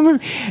Spider-Man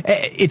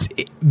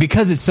movie.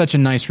 Because it's such a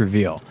nice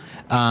reveal.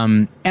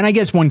 And I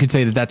guess one could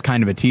say that that's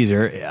kind of a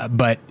teaser,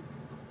 but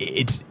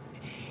it's...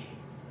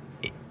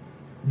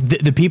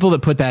 The people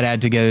that put that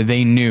ad together,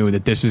 they knew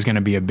that this was going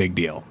to be a big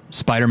deal.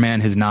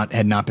 Spider-Man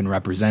had not been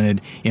represented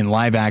in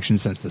live action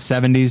since the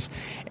 70s,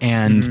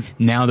 and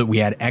now that we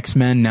had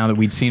X-Men, now that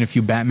we'd seen a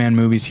few Batman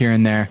movies here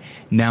and there,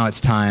 now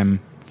it's time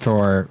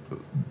for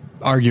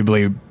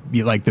arguably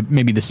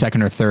maybe the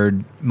second or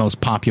third most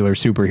popular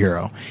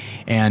superhero,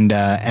 and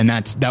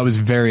that was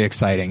very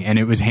exciting, and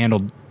it was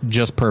handled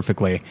just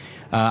perfectly.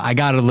 I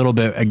got a little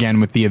bit again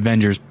with the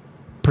Avengers.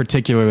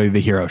 Particularly the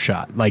hero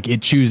shot,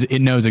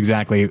 it knows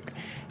exactly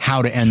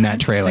how to end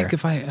that trailer. Think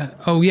if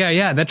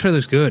that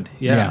trailer's good.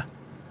 Yeah.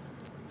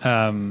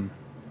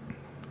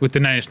 With the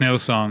Nine Inch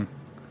Nails song,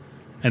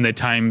 and they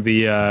time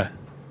the at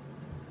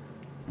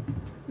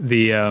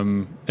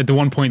the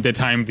one point they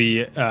time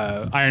the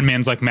Iron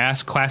Man's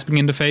mask clasping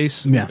into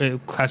place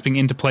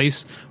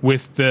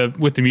with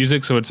the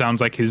music, so it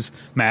sounds like his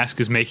mask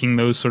is making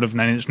those sort of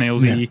Nine Inch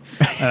Nails-y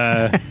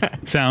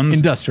sounds.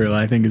 Industrial,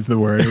 I think, is the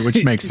word,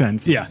 which makes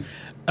sense. Yeah.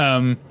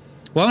 Well,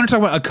 I want to talk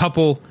about a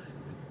couple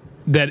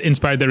that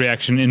inspired their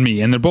reaction in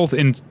me, and they're both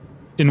in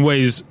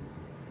ways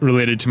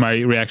related to my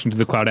reaction to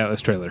the Cloud Atlas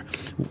trailer.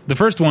 The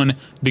first one,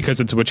 because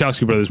it's a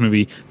Wachowski brothers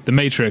movie, The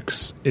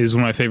Matrix is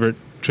one of my favorite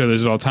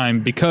trailers of all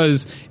time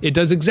because it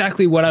does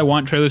exactly what I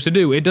want trailers to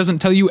do. It doesn't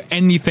tell you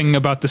anything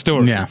about the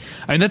story. Yeah.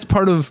 I mean, that's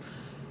part of...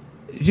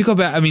 If you go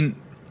back, I mean...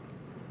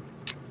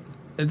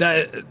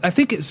 I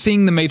think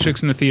seeing The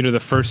Matrix in the theater the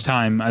first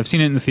time, I've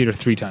seen it in the theater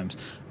 3 times.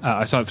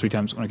 I saw it 3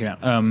 times when it came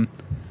out.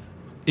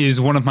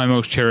 Is one of my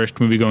most cherished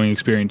movie-going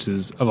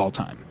experiences of all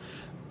time.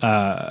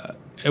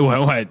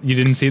 What? You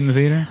didn't see it in the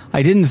theater?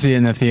 I didn't see it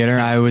in the theater.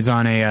 I was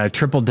on a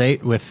triple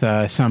date with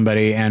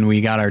somebody, and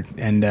we got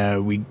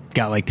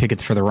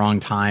tickets for the wrong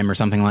time or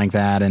something like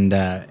that.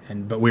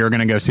 But we were going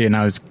to go see it, and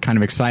I was kind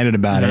of excited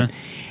about it.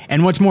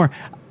 And what's more,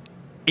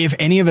 if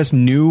any of us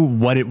knew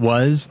what it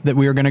was that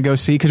we were going to go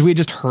see, because we had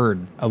just heard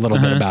a little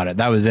bit about it.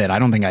 That was it. I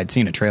don't think I'd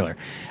seen a trailer.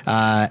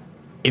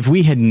 If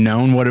we had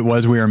known what it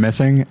was we were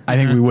missing, I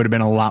think we would have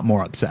been a lot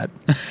more upset.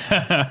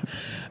 But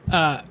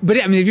yeah,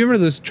 I mean, if you remember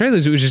those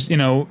trailers, it was just,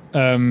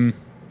 Lawrence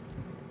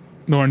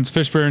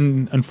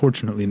Fishburne.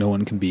 Unfortunately, no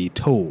one can be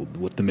told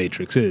what The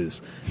Matrix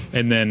is.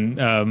 And then...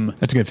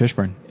 That's a good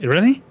Fishburne.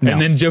 Really? No.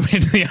 And then Joe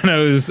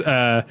Pantoliano's...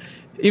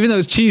 even though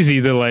it's cheesy,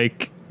 the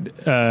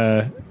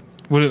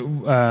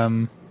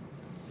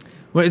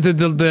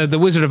the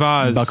Wizard of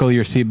Oz. Buckle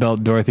your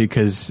seatbelt, Dorothy,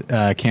 because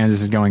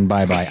Kansas is going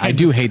bye-bye. I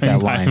do hate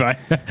that line.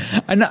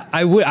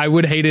 I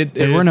would hate it.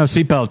 There were no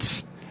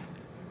seatbelts.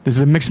 This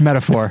is a mixed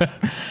metaphor.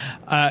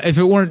 If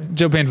it weren't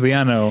Joe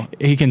Pantoliano...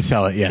 He can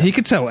sell it, yeah. He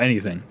could sell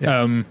anything.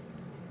 Yeah.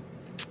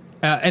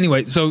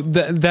 Anyway, so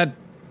that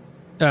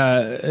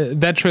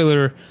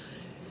trailer,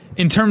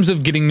 in terms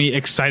of getting me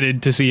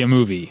excited to see a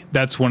movie,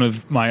 that's one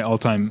of my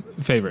all-time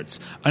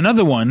favorites.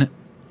 Another one...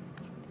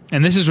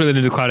 And this is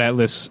related to Cloud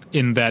Atlas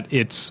in that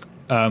it's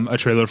a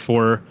trailer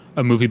for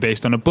a movie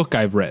based on a book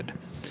I've read,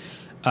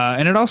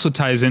 and it also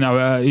ties in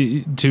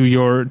to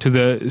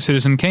the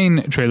Citizen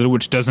Kane trailer,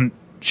 which doesn't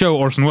show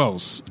Orson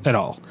Welles at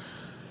all.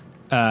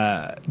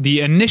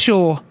 The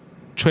initial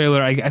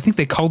trailer, I think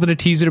they called it a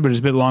teaser, but it's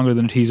a bit longer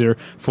than a teaser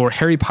for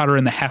Harry Potter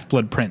and the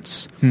Half-Blood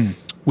Prince,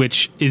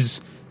 which is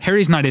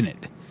Harry's not in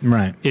it.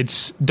 Right.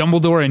 It's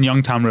Dumbledore and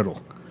young Tom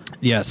Riddle.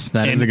 Yes,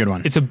 that is a good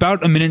one. It's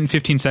about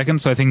 1:15,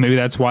 so I think maybe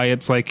that's why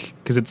it's like,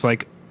 because it's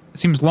like, it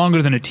seems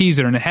longer than a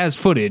teaser, and it has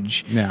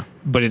footage,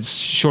 but it's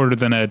shorter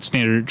than a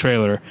standard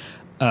trailer.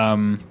 I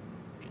mean,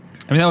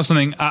 that was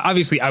something,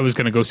 obviously I was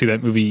going to go see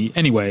that movie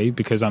anyway,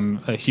 because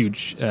I'm a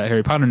huge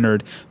Harry Potter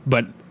nerd,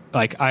 but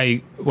like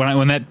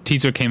when that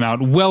teaser came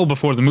out, well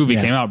before the movie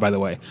came out, by the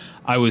way,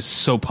 I was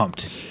so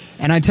pumped.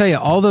 And I tell you,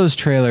 all those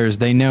trailers,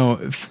 they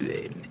know...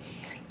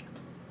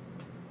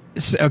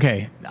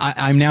 Okay,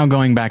 I'm now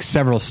going back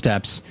several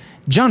steps.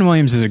 John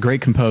Williams is a great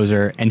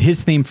composer, and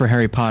his theme for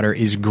Harry Potter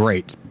is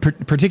great.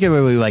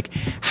 Particularly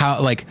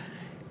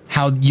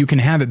how you can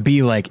have it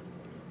be like,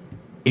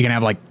 you can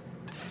have like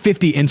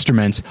 50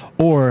 instruments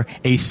or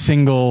a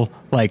single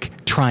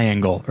like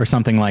triangle or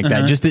something like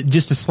that.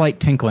 Just a slight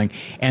tinkling.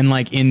 And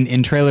like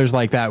in trailers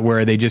like that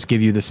where they just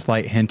give you the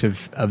slight hint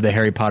of the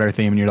Harry Potter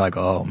theme, and you're like,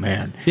 oh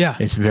man,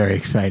 it's very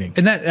exciting.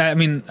 And that, I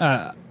mean,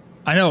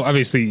 I know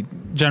obviously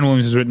John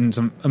Williams has written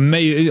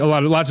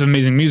lots of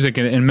amazing music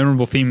and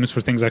memorable themes for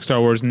things like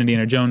Star Wars and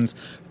Indiana Jones.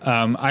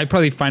 I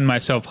probably find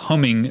myself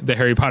humming the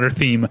Harry Potter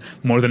theme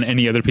more than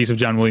any other piece of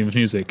John Williams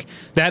music.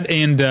 That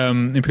and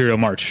Imperial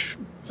March,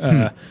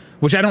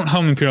 which I don't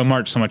hum Imperial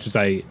March so much as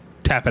I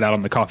tap it out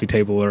on the coffee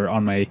table or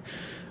on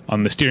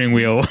the steering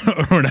wheel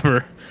or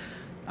whatever.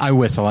 I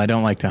whistle. I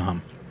don't like to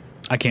hum.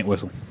 I can't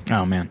whistle.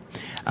 Oh man.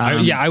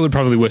 I would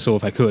probably whistle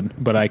if I could,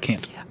 but I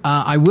can't.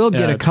 I will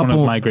get a couple. It's one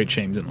of my great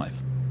shames in life.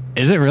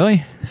 Is it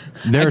really?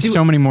 There are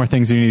so many more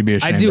things you need to be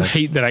ashamed of. I do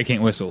hate that I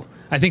can't whistle.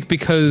 I think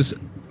because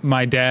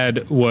my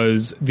dad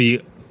was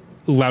the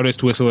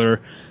loudest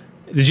whistler.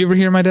 Did you ever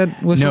hear my dad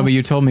whistle? No, but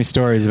you told me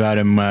stories about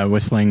him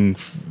whistling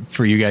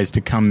for you guys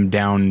to come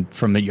down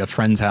from a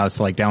friend's house,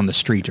 like down the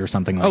street or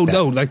something like that.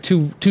 Oh, no, like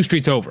two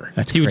streets over.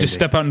 That's he would just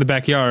step out in the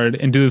backyard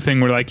and do the thing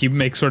where like you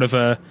make sort of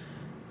a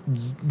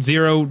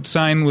zero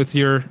sign with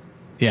your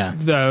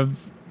the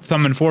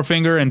thumb and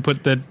forefinger and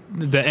put the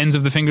ends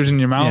of the fingers in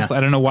your mouth.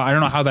 I don't know why. I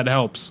don't know how that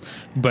helps,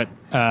 but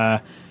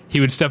he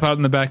would step out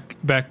in the back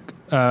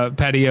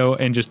patio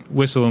and just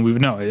whistle, and we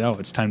would know, oh,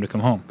 it's time to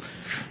come home.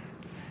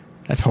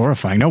 That's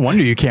horrifying. No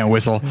wonder you can't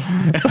whistle.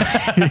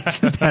 It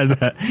just has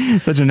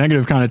such a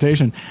negative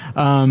connotation.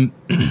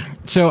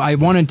 So I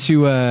wanted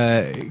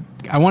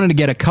to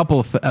get a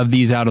couple of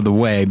these out of the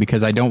way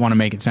because I don't want to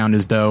make it sound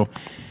as though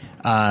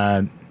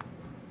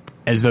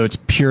it's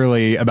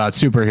purely about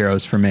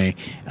superheroes for me,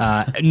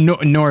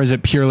 nor is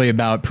it purely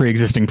about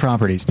pre-existing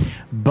properties.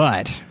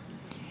 But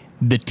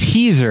the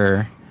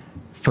teaser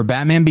for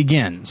Batman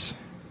Begins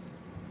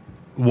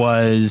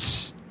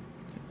was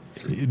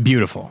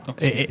beautiful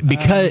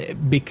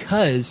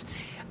because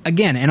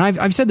again, and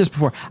I've said this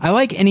before, I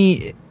like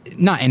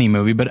not any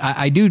movie, but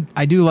I do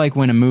like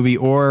when a movie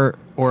or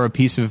a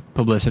piece of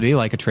publicity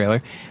like a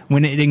trailer,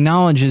 when it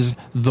acknowledges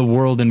the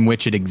world in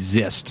which it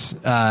exists,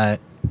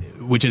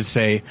 which is,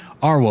 say,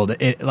 our world.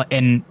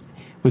 And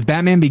with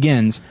Batman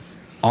Begins,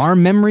 our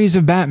memories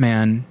of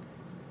Batman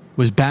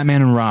was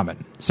Batman and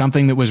Robin,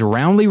 something that was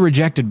roundly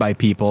rejected by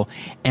people,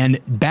 and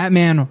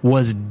Batman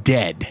was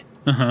dead.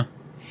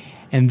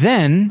 And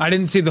then... I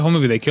didn't see the whole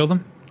movie. They killed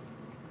him?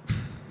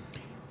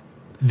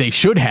 They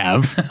should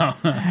have.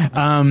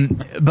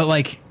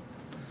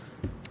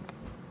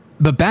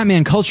 But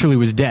Batman culturally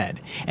was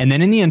dead. And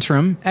then in the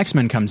interim,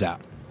 X-Men comes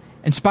out.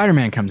 And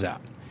Spider-Man comes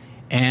out.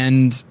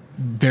 And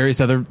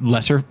various other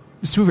lesser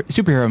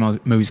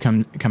superhero movies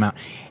come out.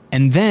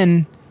 And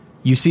then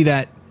you see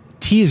that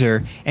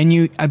teaser,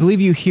 and I believe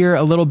you hear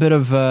a little bit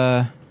of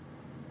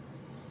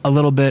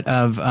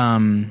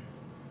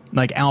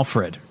like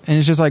Alfred, and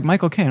it's just like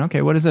Michael Caine.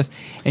 Okay, what is this?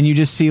 And you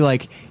just see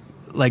like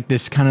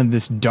this kind of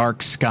this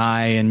dark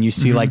sky, and you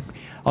see like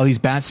all these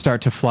bats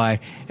start to fly,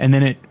 and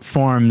then it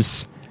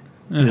forms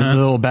the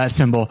little bat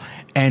symbol,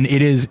 and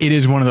it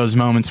is one of those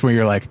moments where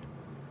you're like,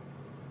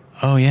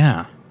 oh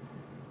yeah,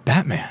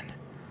 Batman.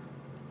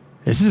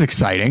 This is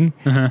exciting,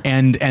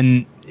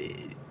 and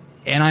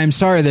I'm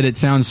sorry that it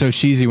sounds so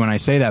cheesy when I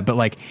say that, but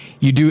like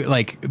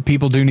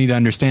people do need to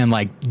understand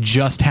like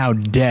just how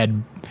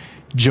dead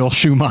Joel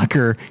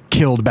Schumacher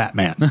killed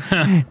Batman.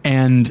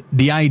 And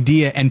the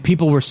idea, and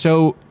people were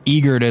so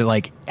eager to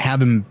like have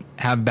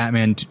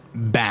Batman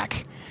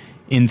back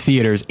in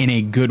theaters in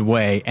a good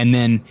way, and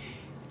then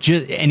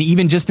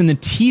even just in the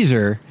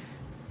teaser,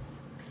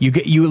 you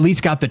at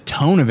least got the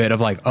tone of it of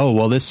like, oh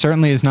well, this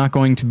certainly is not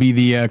going to be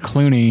the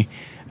Clooney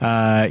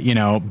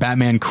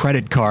Batman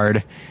credit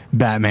card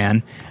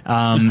Batman.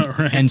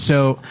 Right. And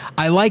so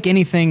I like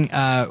anything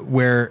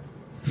where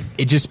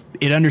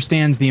it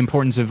understands the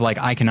importance of like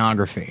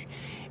iconography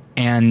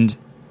and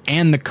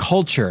the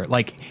culture.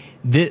 Like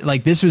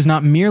this was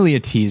not merely a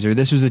teaser.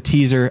 This was a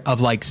teaser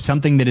of like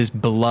something that is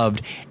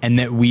beloved and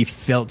that we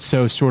felt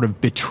so sort of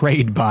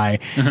betrayed by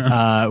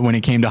when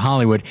it came to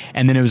Hollywood.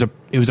 And then it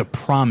was a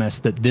promise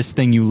that this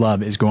thing you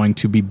love is going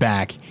to be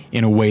back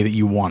in a way that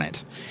you want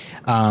it.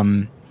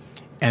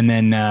 And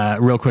then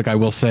real quick, I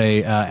will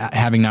say,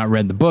 having not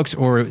read the books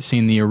or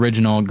seen the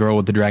original Girl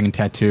with the Dragon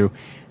Tattoo,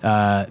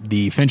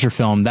 the Fincher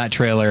film, that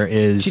trailer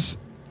is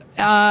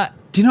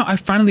Do you know, I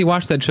finally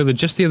watched that trailer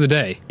just the other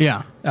day.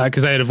 Yeah.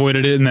 Because I had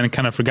avoided it and then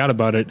kind of forgot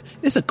about it.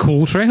 It's a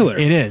cool trailer.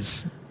 It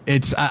is.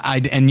 It's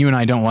and you and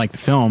I don't like the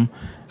film.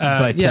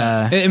 But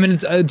yeah, I mean,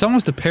 it's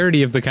almost a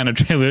parody of the kind of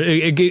trailer.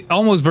 It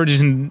almost verges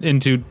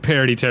into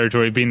parody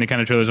territory, being the kind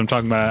of trailers I'm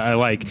talking about. I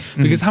like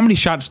because how many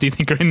shots do you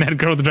think are in that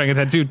Girl with the Dragon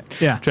Tattoo?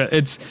 Yeah,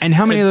 and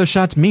how many of those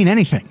shots mean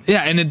anything?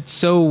 Yeah, and it's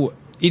so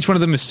each one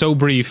of them is so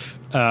brief.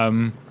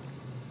 It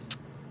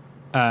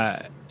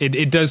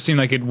does seem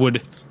like it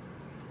would.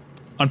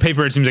 On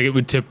paper, it seems like it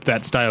would tip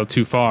that style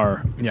too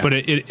far, but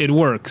it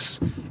works.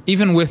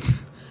 Even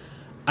with,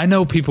 I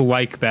know people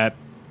like that.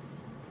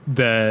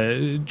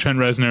 The Trent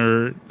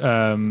Reznor,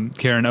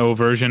 Karen O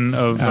version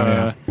of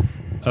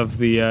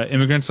the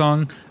Immigrant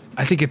Song.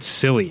 I think it's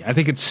silly. I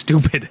think it's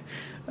stupid,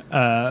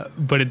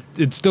 but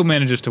it still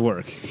manages to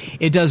work.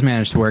 It does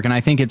manage to work, and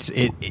I think it's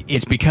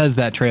because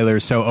that trailer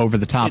is so over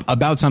the top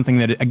about something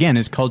that again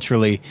is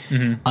culturally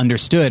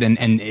understood, and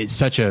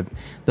it's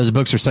those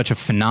books are such a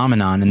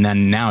phenomenon. And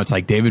then now it's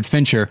like David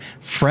Fincher,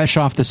 fresh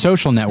off The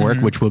Social Network,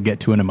 which we'll get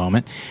to in a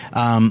moment,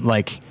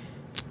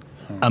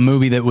 a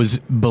movie that was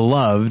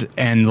beloved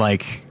and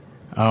like,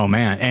 oh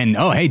man, and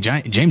oh hey,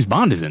 James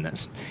Bond is in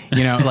this.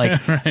 You know,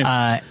 like right.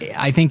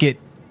 I think it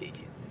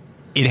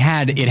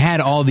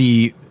had all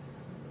the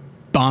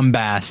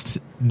bombast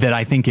that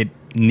I think it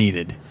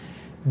needed.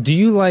 Do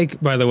you like,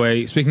 by the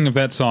way, speaking of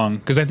that song,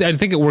 because I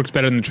think it works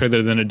better in the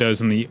trailer than it does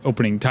in the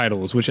opening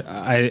titles, which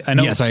I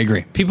know. Yes, I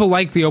agree. People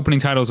like the opening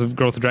titles of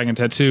Girl with the Dragon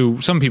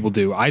Tattoo. Some people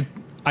do. I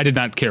did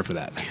not care for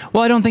that.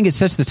 Well, I don't think it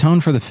sets the tone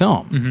for the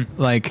film.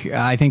 Like,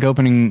 I think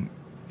opening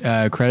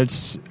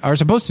credits are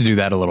supposed to do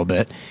that a little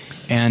bit,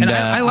 and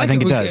I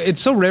think it does. It's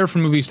so rare for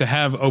movies to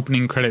have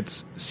opening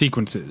credits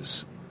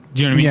sequences.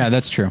 Do you know what I mean? Yeah,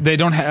 that's true. They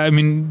don't have. I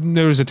mean,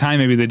 there was a time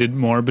maybe they did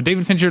more, but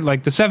David Fincher,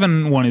 like the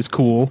Seven one, is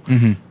cool.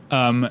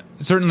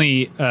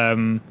 Certainly,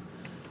 Zack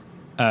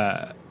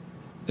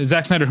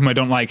Snyder, whom I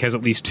don't like, has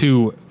at least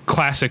two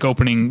classic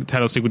opening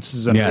title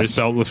sequences under his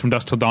belt, with From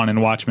Dusk Till Dawn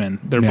and Watchmen.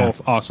 They're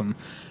both awesome.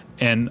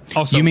 And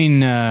also, you mean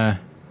Dawn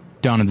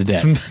of the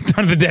Dead? From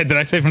Dawn of the Dead. Did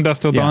I say From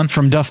Dusk Till Dawn?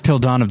 From Dusk Till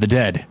Dawn of the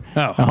Dead.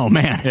 Oh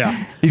man.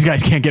 Yeah. These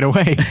guys can't get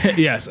away.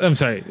 Yes, I'm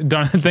sorry.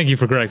 Dawn, thank you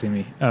for correcting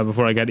me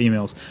before I got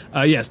emails.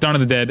 Yes, Dawn of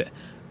the Dead,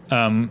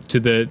 to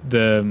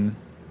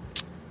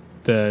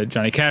the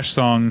Johnny Cash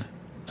song.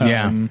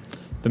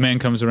 The Man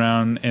Comes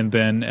Around, and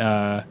then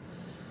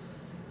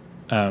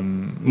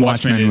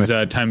Watchmen is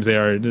Times They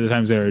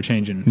Are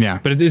Changing. Yeah.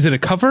 But is it a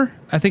cover?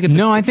 I think it's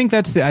I think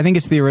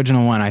it's the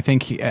original one. I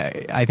think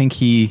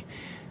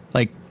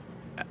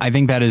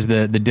that is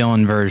the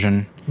Dylan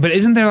version. But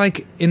isn't there,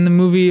 like, in the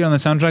movie on the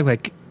soundtrack,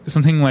 like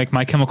something like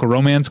My Chemical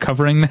Romance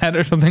covering that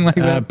or something like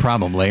that?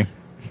 Probably.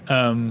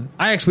 I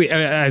actually,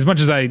 as much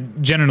as I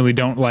generally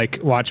don't like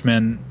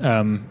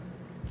Watchmen,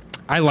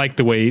 I like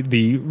the way,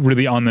 the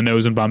really on the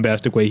nose and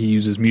bombastic way he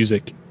uses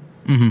music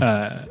in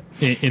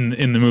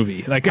the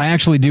movie. Like, I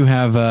actually do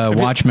have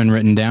Watchmen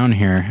written down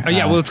here.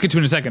 Yeah, well, let's get to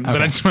it in a second. Okay.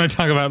 But I just want to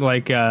talk about,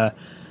 like,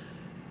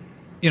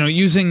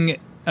 using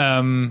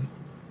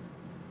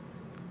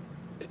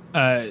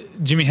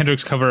Jimi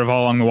Hendrix cover of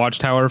All Along the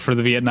Watchtower for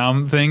the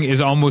Vietnam thing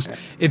is almost.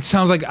 It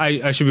sounds like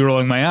I should be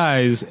rolling my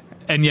eyes,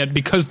 and yet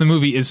because the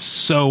movie is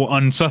so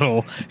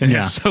unsubtle and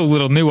has so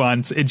little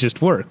nuance, it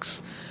just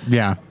works.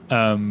 Yeah.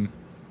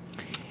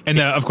 And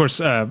of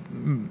course,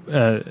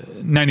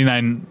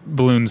 99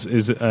 Balloons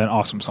is an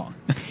awesome song.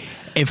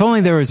 If only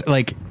there was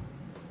a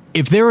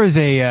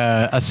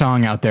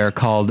song out there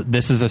called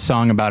 "This Is a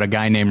Song About a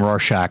Guy Named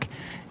Rorschach,"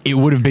 it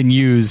would have been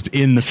used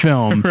in the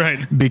film,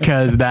 right?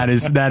 Because that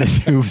is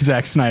who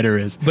Zack Snyder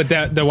is. But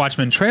the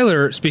Watchmen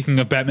trailer, speaking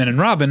of Batman and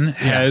Robin,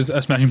 has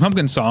a Smashing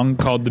Pumpkins song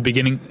called "The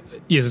Beginning."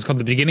 Yes, it's called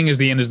 "The Beginning Is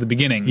the End Is the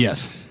Beginning."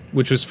 Yes,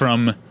 which was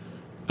from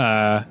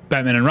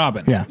Batman and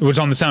Robin. Yeah, it was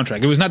on the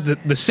soundtrack. It was not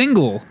the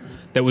single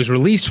that was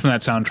released from that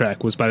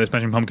soundtrack was by the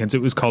Smashing Pumpkins.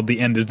 It was called "The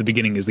End Is the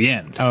Beginning Is the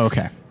End." Oh,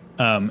 okay.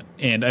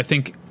 And I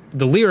think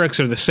the lyrics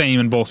are the same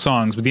in both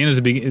songs, but the end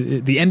is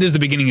the end is the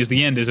beginning is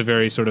the end is a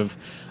very sort of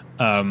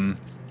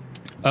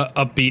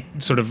upbeat,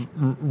 sort of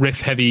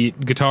riff heavy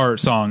guitar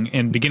song,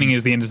 and "Beginning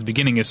is the End is the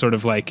Beginning" is sort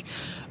of like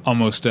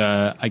almost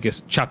I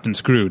guess chopped and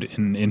screwed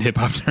in hip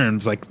hop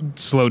terms, like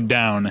slowed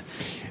down.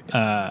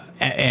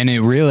 And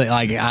it really,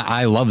 like,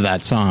 I love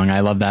that song.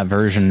 I love that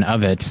version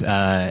of it,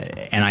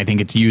 and I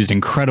think it's used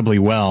incredibly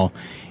well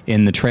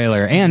in the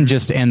trailer, and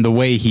the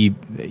way he,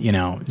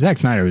 Zack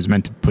Snyder was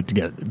meant to put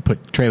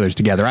trailers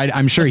together.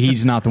 I'm sure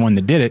he's not the one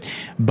that did it,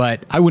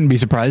 but I wouldn't be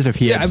surprised if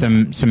he had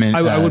some.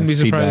 I wouldn't be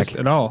surprised feedback.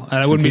 At all,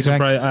 and I wouldn't be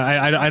surprised.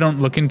 I don't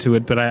look into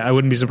it, but I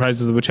wouldn't be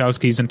surprised if the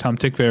Wachowskis and Tom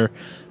Tykwer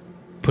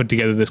put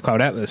together this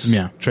Cloud Atlas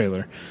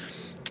trailer.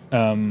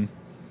 I'm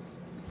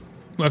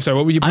sorry,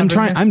 what were you?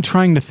 I'm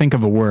trying to think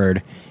of a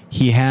word.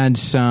 He had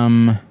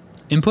some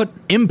input.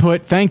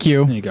 Thank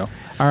you. There you go.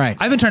 All right.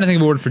 I've been trying to think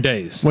of a word for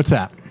days. What's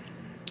that?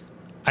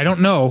 I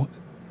don't know.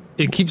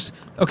 It keeps.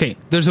 Okay,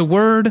 there's a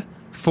word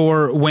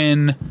for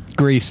when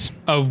Grease.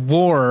 a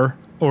war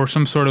or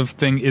some sort of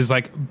thing is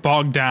like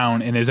bogged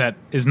down and is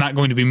not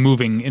going to be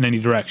moving in any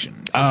direction.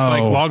 It's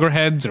like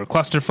loggerheads or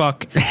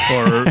clusterfuck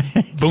or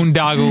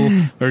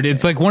boondoggle, or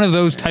it's like one of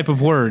those type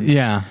of words.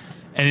 Yeah.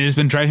 And it has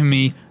been driving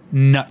me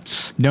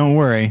nuts. Don't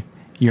worry.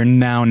 You're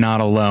now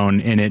not alone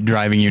in it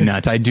driving you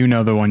nuts. I do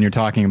know the one you're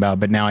talking about,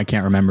 but now I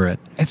can't remember it.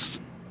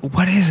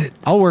 What is it?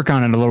 I'll work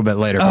on it a little bit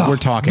later, but we're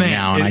talking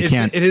now, and I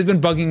can't. It has been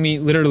bugging me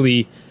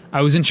literally.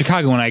 I was in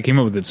Chicago when I came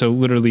up with it, so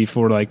literally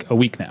for like a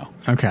week now.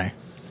 Okay.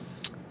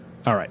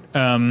 All right.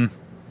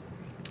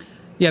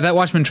 Yeah, that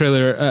Watchmen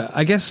trailer.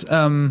 I guess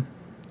we're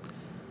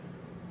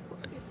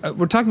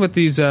talking about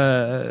these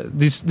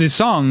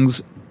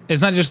songs.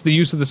 It's not just the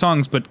use of the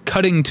songs, but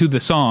cutting to the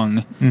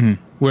song,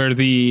 where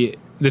the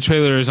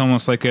trailer is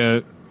almost like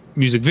a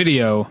music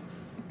video.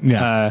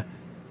 Yeah.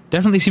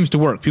 Definitely seems to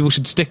work. People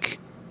should stick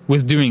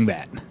with doing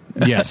that.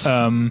 Yes.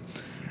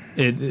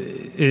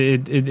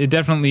 It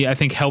definitely, I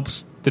think,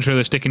 helps the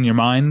trailer stick in your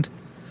mind.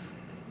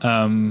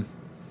 I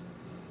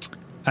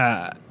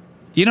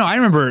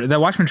remember that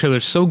Watchmen trailer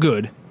is so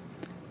good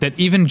that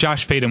even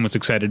Josh Fadem was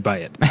excited by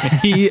it.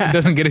 He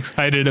doesn't get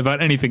excited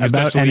about anything,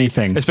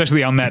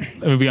 especially on that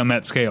movie on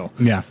that scale.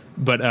 Yeah.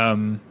 But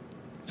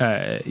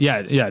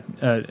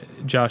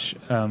Josh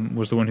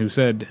was the one who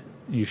said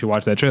you should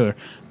watch that trailer.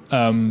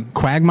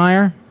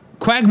 Quagmire?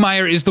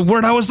 Quagmire is the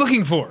word I was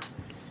looking for.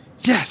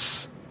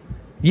 Yes,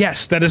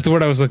 that is the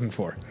word I was looking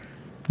for.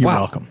 You're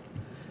welcome.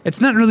 It's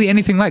not really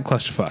anything like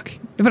clusterfuck,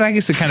 but I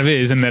guess it kind of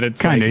is in that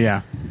it's kind of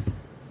yeah.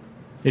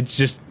 It's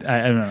just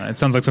I don't know. It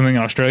sounds like something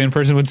an Australian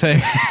person would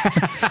say.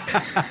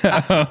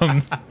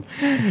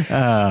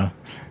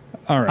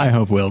 All right. I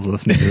hope Will's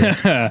listening to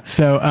this.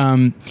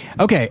 So,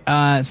 okay.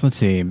 So let's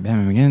see.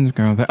 Batman Begins,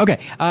 Girl. Okay.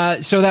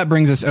 So that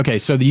brings us. Okay.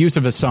 So the use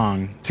of a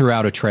song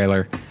throughout a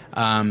trailer,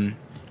 and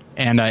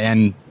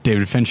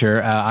David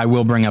Fincher. I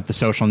will bring up The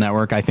Social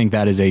Network. I think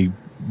that is a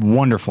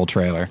wonderful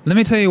trailer. Let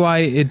me tell you why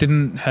it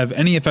didn't have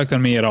any effect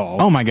on me at all.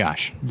 Oh my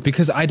gosh.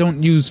 Because I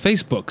don't use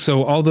Facebook.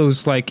 So all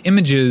those like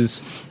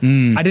images,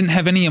 I didn't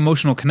have any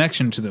emotional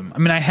connection to them. I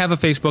mean, I have a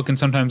Facebook, and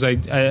sometimes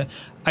I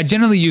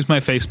generally use my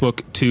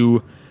Facebook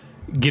to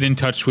get in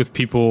touch with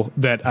people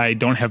that I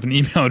don't have an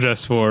email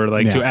address for,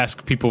 like to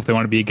ask people if they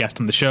want to be a guest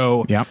on the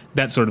show,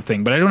 that sort of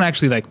thing. But I don't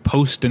actually like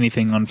post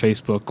anything on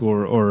Facebook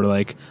or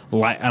like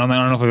I don't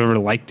know if I've ever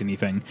liked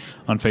anything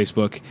on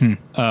Facebook.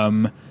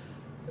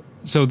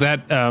 So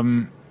that,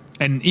 and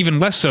even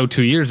less so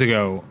 2 years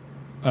ago.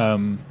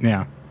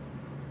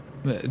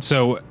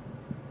 So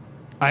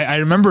I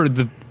remember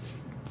the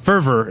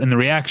fervor and the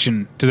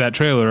reaction to that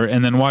trailer,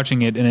 and then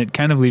watching it, and it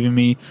kind of leaving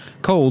me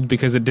cold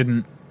because I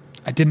didn't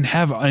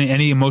have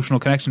any emotional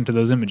connection to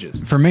those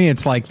images. For me,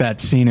 it's like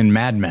that scene in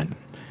Mad Men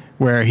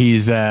where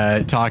he's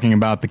talking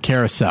about the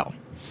carousel.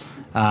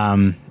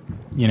 That's a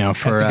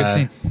good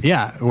scene.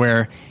 Yeah,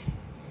 where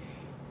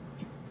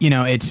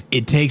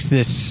it takes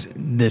this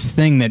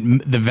thing that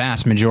the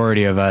vast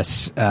majority of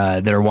us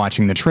that are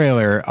watching the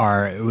trailer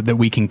that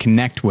we can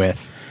connect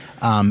with,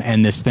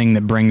 and this thing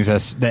that brings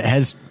us, that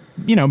has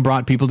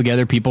brought people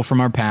together, people from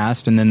our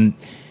past, and then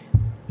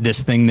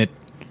this thing that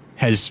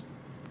has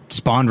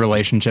spawned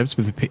relationships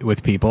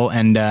with people,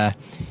 and the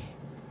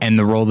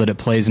role that it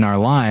plays in our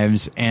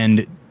lives,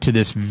 and to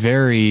this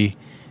very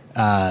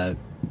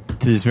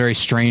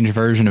strange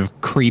version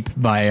of Creep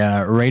by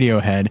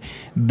Radiohead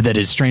that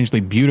is strangely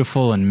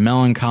beautiful and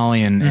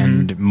melancholy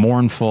and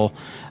mournful,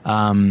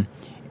 and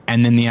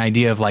then the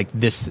idea of like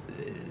this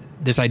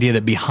idea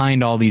that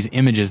behind all these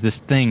images, this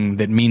thing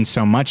that means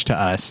so much to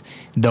us,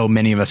 though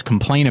many of us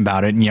complain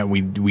about it, and yet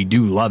we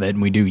do love it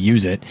and we do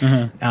use it,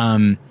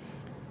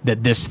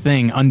 that this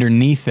thing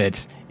underneath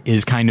it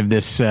is kind of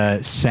this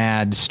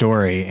sad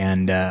story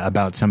and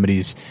about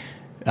somebody's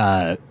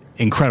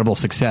incredible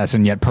success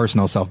and yet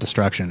personal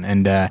self-destruction.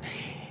 And I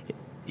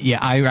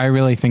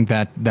really think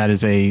that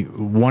is a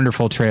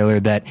wonderful trailer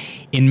that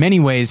in many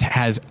ways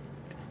has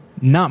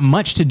not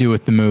much to do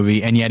with the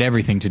movie and yet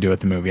everything to do with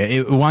the movie.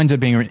 It winds up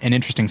being an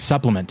interesting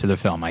supplement to the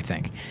film, I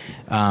think.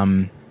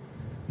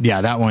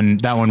 That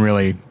one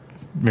really,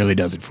 really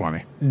does it for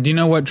me. Do you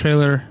know what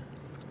trailer?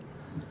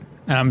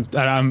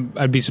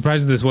 I'd be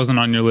surprised if this wasn't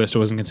on your list or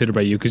wasn't considered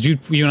by you, because you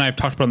and I have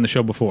talked about it on the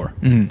show before.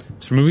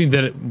 It's a movie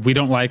that we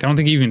don't like. I don't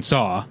think you even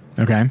saw.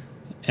 Okay.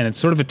 And it's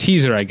sort of a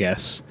teaser, I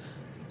guess.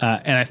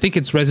 And I think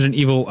it's Resident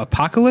Evil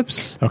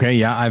Apocalypse. Okay,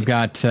 yeah, I've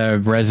got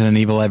Resident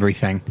Evil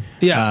everything.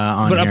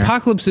 Yeah, but here.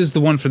 Apocalypse is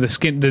the one for the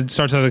skin that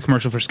starts out as a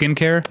commercial for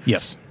skincare.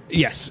 Yes,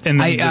 and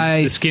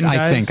the skin guys.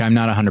 I think I'm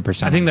not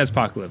 100%. I think that's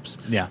Apocalypse.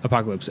 Yeah,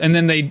 Apocalypse, and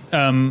then they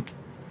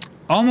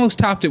almost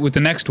topped it with the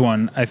next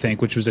one, I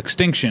think, which was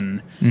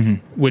Extinction,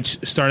 which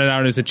started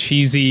out as a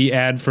cheesy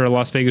ad for a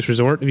Las Vegas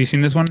resort. Have you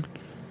seen this one?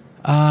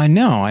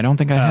 No, I don't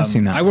think I have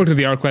seen that. I worked at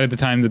the ArcLight at the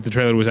time that the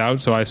trailer was out,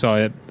 so I saw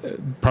it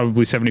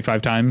probably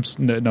 75 times,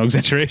 no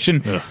exaggeration,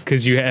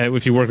 because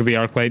if you work at the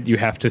ArcLight, you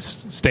have to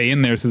stay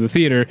in there through the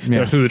theater,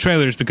 or through the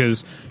trailers,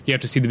 because you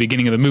have to see the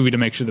beginning of the movie to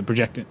make sure the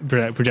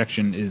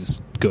projection is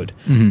good,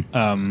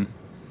 and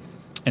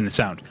the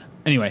sound.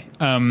 Anyway,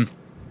 and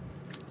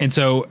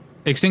so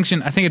I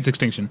think it's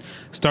Extinction,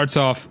 starts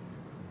off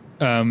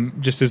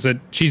just as a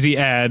cheesy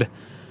ad,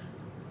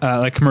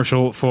 like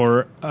commercial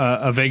for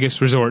a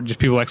Vegas resort, just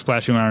people like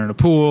splashing around in a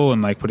pool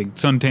and like putting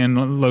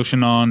suntan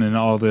lotion on and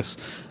all this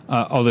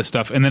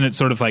stuff, and then it's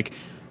sort of like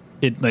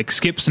it like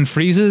skips and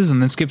freezes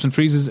and then skips and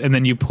freezes, and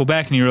then you pull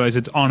back and you realize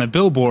it's on a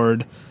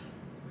billboard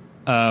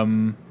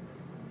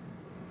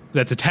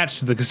that's attached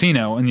to the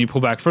casino, and you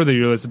pull back further,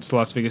 you realize it's the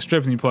Las Vegas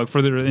Strip, and you pull back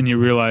further and you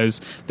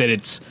realize that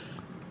it's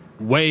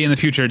way in the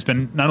future. It's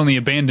been not only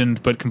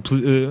abandoned, but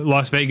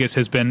Las Vegas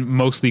has been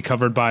mostly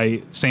covered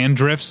by sand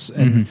drifts,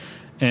 and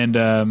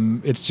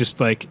it's just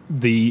like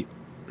the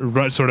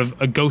sort of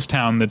a ghost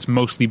town that's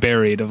mostly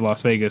buried of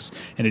Las Vegas,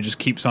 and it just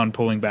keeps on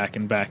pulling back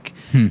and back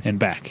and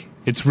back.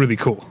 It's really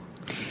cool.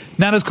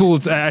 Not as cool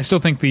as I still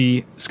think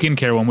the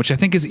skincare one, which I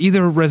think is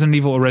either Resident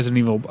Evil or Resident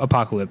Evil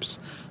Apocalypse.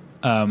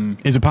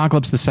 Is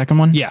Apocalypse the second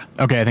one? Yeah.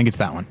 Okay, I think it's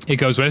that one. It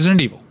goes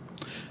Resident Evil,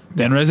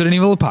 then Resident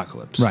Evil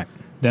Apocalypse, Right.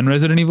 Then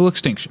Resident Evil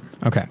Extinction,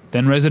 Okay.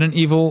 then Resident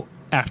Evil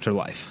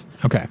Afterlife,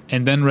 Okay.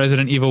 and then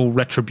Resident Evil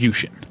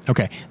Retribution.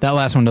 Okay. That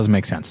last one doesn't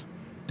make sense.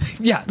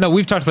 Yeah, no,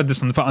 we've talked about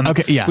this on the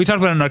Okay, yeah. we talked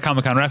about it in our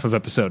Comic-Con wrap-up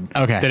episode.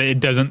 Okay. That it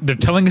doesn't. They're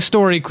telling a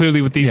story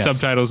clearly with these Yes.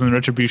 subtitles, and the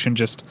Retribution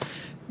just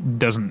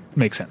doesn't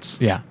make sense.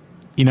 Yeah.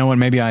 You know what?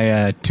 Maybe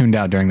I tuned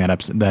out during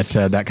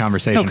that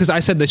conversation. No, because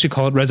I said they should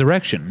call it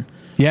Resurrection.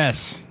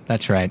 Yes,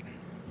 that's right.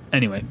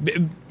 Anyway.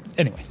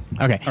 Okay.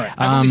 All right.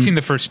 I've only seen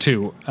the first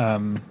two.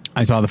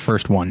 I saw the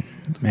first one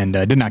and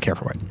did not care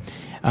for it.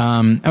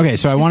 Okay,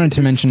 so I wanted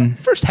to mention...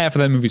 First half of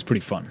that movie is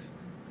pretty fun.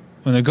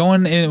 When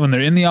they're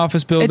in the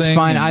office building, It's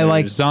fine. and I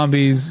like there's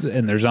zombies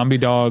and there's zombie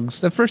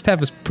dogs. The first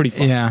half is pretty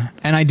fun. Yeah,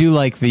 and I do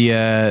like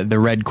the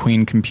Red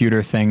Queen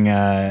computer thing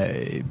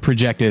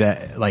projected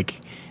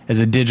as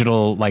a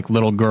digital like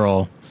little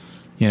girl.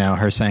 You know,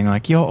 her saying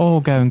like "You're all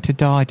going to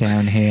die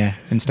down here"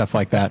 and stuff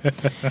like that. But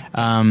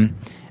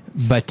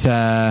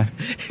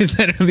Is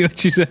that really what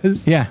she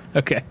says? yeah,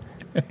 Okay.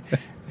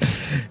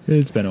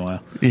 It's been a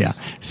while. yeah.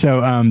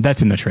 So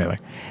that's in the trailer.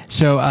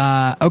 So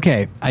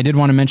okay, I did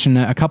want to mention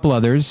a couple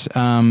others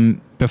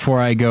before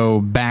I go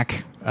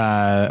back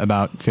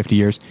about 50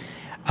 years,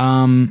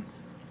 and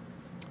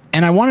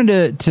I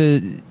wanted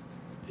to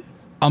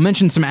I'll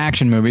mention some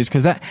action movies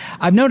because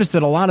I've noticed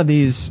that a lot of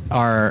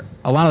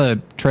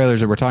the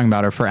trailers that we're talking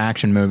about are for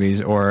action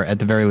movies, or at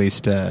the very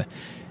least,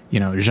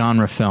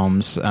 genre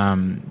films.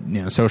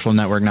 Social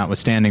Network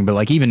notwithstanding, but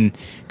like even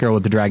Girl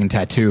with the Dragon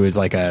Tattoo is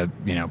like a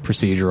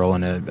procedural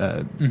and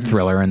a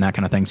thriller and that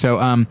kind of thing. So,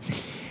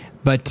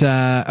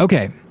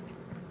 okay.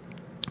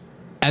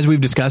 As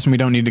we've discussed, and we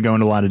don't need to go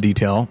into a lot of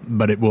detail,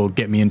 but it will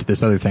get me into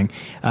this other thing.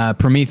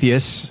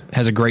 Prometheus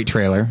has a great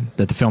trailer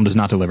that the film does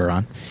not deliver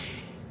on.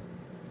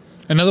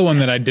 Another one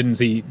that I didn't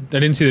see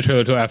the trailer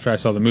until after I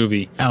saw the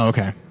movie. Oh,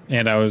 okay.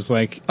 And I was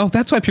like, oh,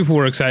 that's why people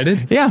were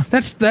excited. Yeah.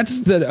 That's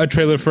a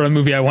trailer for a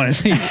movie I want to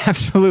see.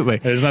 Absolutely.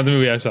 It's not the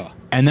movie I saw.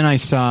 And then I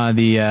saw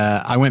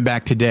I went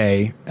back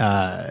today,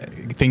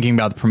 thinking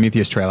about the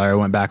Prometheus trailer, I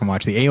went back and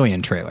watched the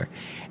Alien trailer.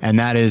 And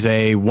that is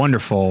a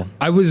wonderful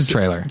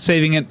trailer.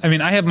 Saving it. I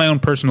mean, I have my own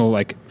personal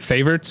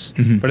favorites,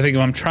 but I think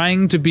if I'm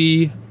trying to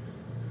be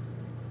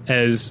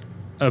as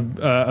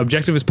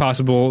objective as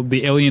possible,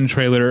 the Alien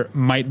trailer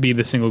might be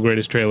the single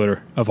greatest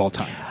trailer of all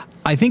time.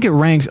 I think it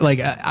ranks like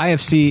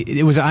IFC.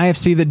 It was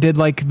IFC that did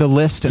like the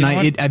list, and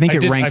I think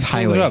it ranks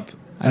highly. It up.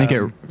 I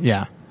think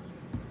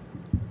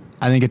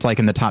I think it's like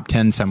in the top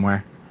 10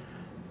 somewhere.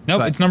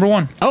 Nope, it's number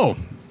 1. Oh,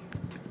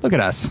 look at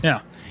us.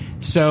 Yeah.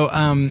 So,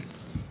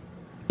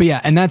 but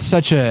yeah, and that's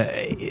such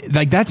a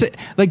that's it.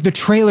 Like the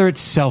trailer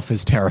itself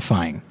is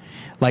terrifying,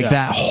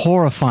 that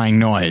horrifying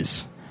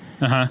noise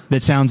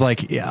that sounds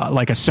like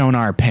a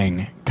sonar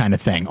ping kind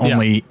of thing,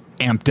 only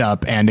amped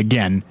up and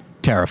again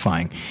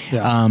terrifying.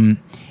 Yeah.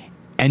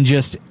 And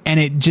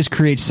it just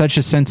creates such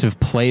a sense of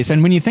place.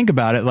 And when you think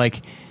about it,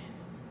 like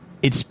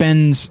it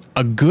spends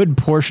a good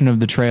portion of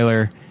the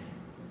trailer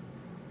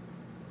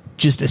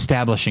just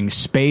establishing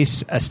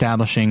space,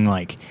 establishing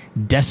like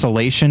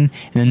desolation,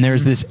 and then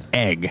there's this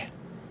egg,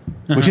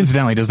 which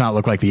incidentally does not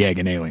look like the egg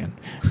in Alien,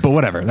 but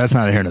whatever, that's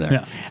neither here nor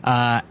there.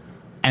 Yeah.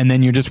 And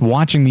then you're just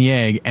watching the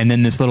egg, and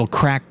then this little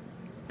crack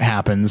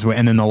happens,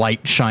 and then the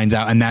light shines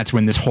out, and that's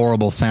when this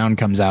horrible sound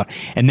comes out,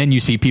 and then you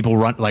see people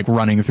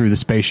running through the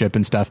spaceship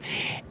and stuff.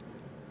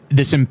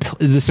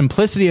 The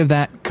simplicity of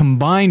that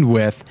combined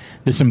with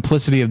the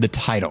simplicity of the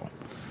title.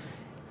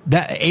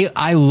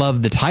 I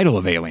love the title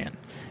of Alien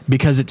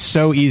because it's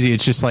so easy.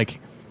 It's just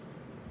like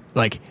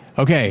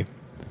okay,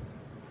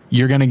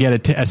 you're gonna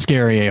get a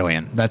scary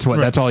alien. That's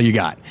all you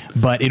got.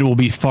 But it will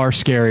be far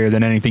scarier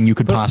than anything you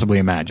could possibly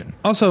imagine.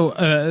 Also,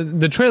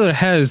 the trailer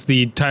has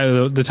the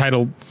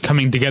title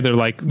coming together,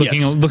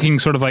 looking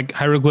sort of like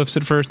hieroglyphs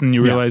at first, and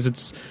you realize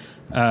it's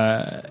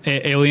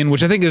Alien,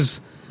 which I think is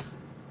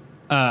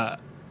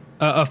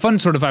a fun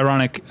sort of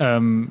ironic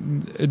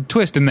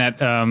twist in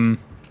that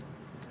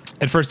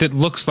at first it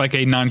looks like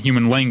a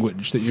non-human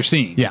language that you're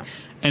seeing. Yeah.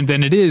 And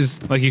then it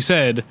is, like you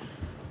said,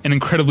 an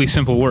incredibly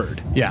simple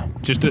word. Yeah.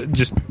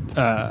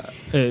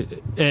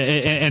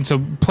 And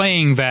so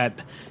playing the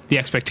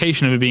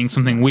expectation of it being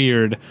something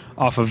weird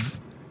off of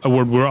a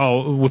word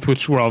with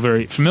which we're all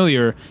very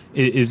familiar,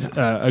 is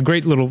a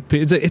great little.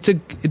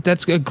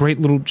 That's a great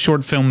little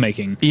short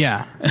filmmaking.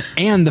 Yeah,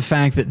 and the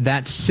fact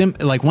that's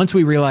like once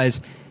we realize,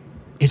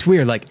 it's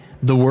weird. Like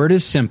the word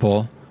is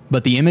simple,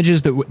 but the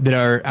images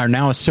that are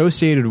now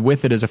associated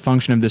with it as a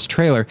function of this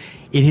trailer,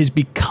 it has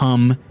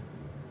become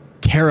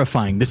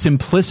terrifying. The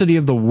simplicity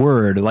of the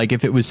word, like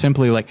if it was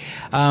simply like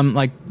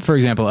for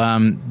example,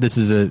 this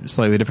is a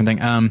slightly different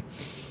thing.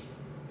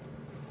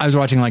 I was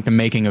watching like the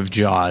making of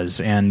Jaws,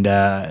 and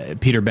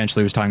Peter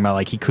Benchley was talking about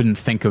like he couldn't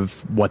think of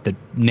what the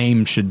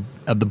name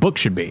of the book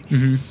should be,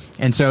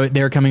 and so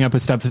they were coming up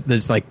with stuff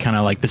that's like kind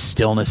of like the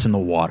stillness in the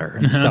water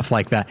and stuff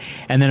like that,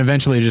 and then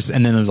eventually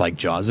and then there was like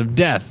Jaws of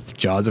Death,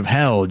 Jaws of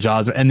Hell,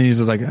 and then he was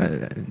just like,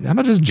 how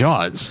about just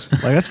Jaws?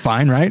 Like that's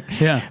fine, right?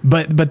 Yeah.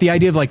 But the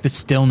idea of like the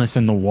stillness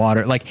in the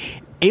water, like.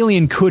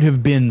 Alien could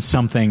have been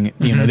something,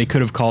 you know, they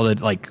could have called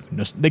it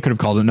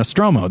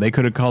Nostromo. They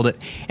could have called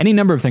it any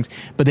number of things,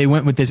 but they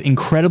went with this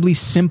incredibly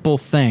simple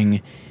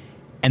thing,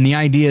 and the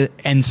idea,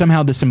 and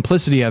somehow the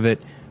simplicity of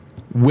it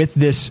with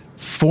this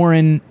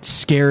foreign,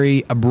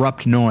 scary,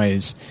 abrupt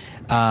noise,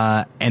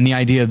 and the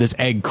idea of this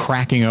egg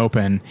cracking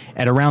open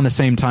at around the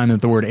same time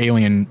that the word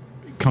alien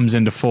comes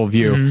into full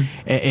view.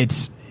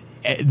 It's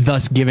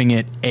thus giving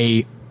it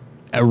a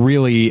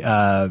really,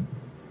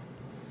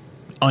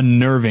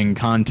 unnerving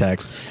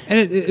context, and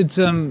it's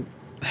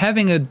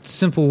having a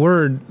simple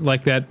word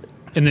like that,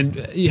 and then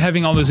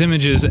having all those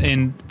images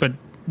but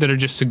that are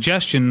just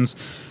suggestions.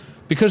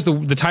 Because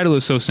the title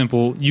is so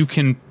simple, you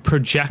can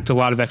project a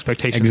lot of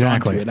expectations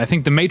onto it. I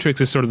think The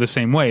Matrix is sort of the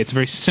same way. It's a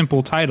very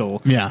simple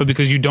title, but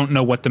because you don't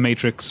know what The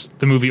Matrix,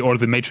 the movie, or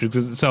The Matrix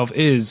itself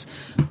is,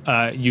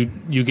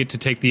 you get to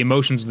take the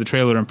emotions of the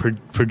trailer and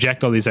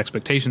project all these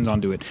expectations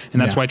onto it. And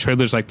that's why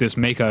trailers like this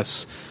make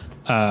us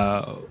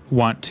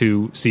want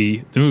to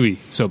see the movie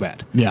so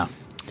bad. Yeah.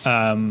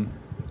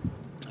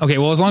 Okay,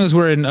 well, as long as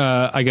we're in,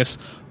 I guess,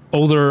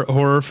 older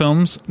horror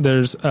films,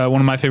 there's one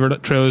of my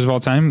favorite trailers of all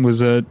time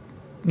was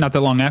not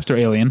that long after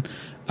Alien,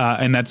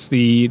 and that's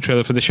the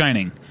trailer for The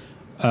Shining,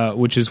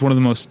 which is one of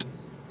the most...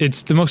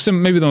 It's the most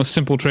maybe the most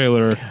simple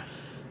trailer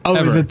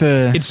ever. Is it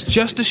the... It's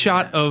just a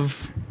shot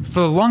of... For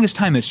the longest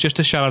time, it's just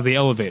a shot of the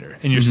elevator,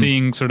 and you're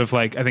seeing sort of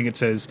like... I think it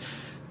says...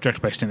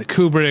 Directed by Stanley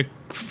Kubrick,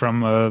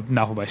 from a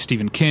novel by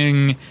Stephen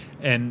King,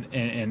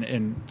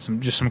 and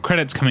some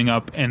credits coming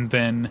up, and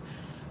then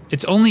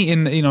it's only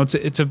in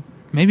it's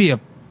maybe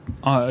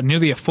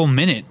nearly a full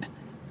minute,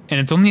 and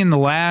it's only in the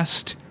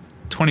last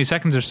 20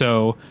 seconds or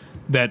so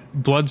that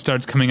blood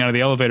starts coming out of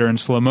the elevator in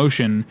slow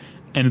motion,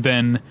 and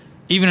then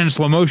even in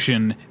slow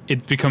motion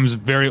it becomes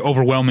very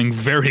overwhelming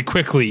very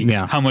quickly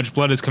how much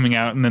blood is coming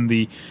out, and then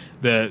the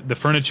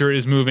furniture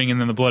is moving, and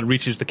then the blood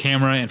reaches the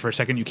camera, and for a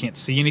second you can't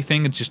see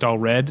anything. It's just all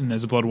red, and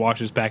as the blood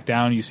washes back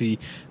down, you see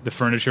the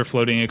furniture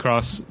floating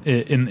across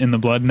in the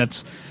blood, and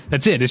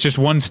that's it. It's just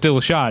one still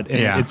shot,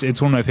 and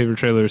it's one of my favorite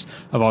trailers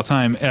of all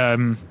time.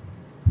 And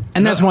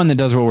that's one that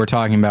does what we're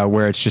talking about,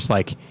 where it's just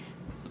like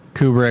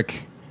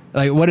Kubrick.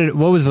 Like what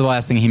was the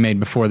last thing he made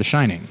before The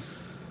Shining?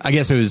 I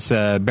guess it was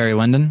Barry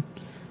Lyndon.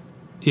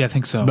 Yeah, I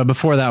think so. But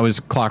before that was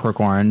Clockwork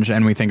Orange,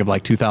 and we think of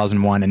like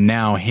 2001, and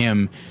now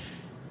him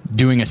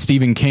doing a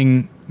Stephen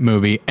King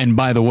movie. And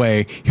by the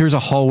way, here's a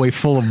hallway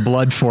full of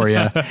blood for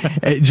you.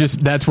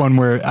 That's one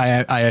where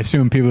I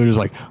assume people are just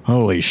like,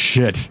 holy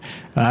shit,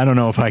 I don't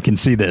know if I can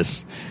see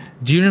this.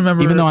 Do you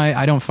remember? Even though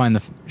I don't find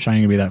The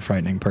Shining to be that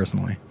frightening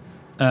personally.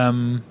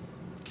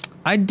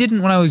 I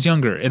didn't when I was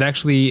younger. It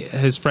actually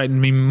has frightened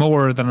me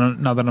more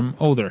now that I'm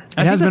older.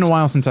 It has been a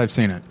while since I've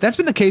seen it. That's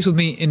been the case with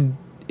me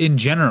in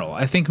general.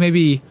 I think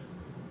maybe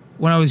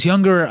when I was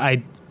younger,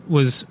 I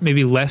was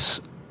maybe less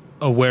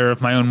aware of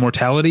my own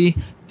mortality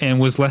and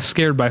was less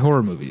scared by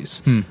horror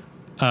movies.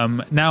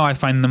 Now I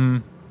find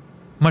them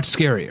much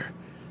scarier,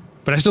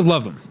 but I still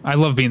love them. I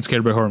love being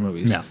scared by horror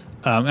movies. Yeah.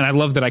 And I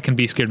love that I can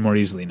be scared more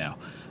easily now.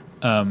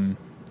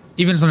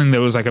 Even something that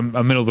was like a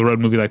middle of the road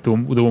movie like the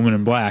Woman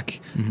in Black,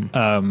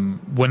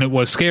 when it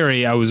was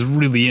scary, I was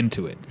really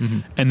into it.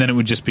 And then it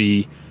would just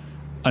be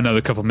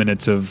another couple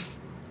minutes of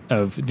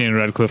Daniel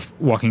Radcliffe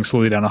walking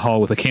slowly down a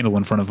hall with a candle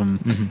in front of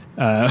him,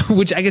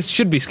 which I guess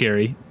should be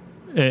scary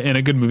in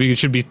a good movie. It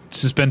should be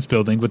suspense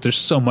building, but there's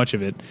so much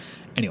of it.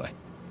 Anyway,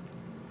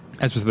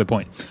 that's beside the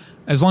point.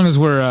 As long as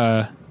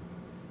we're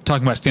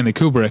talking about Stanley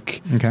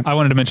Kubrick, I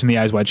wanted to mention the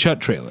Eyes Wide Shut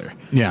trailer.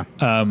 Yeah.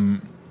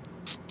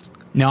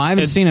 No, I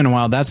haven't seen it in a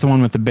while. That's the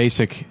one with the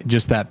basic,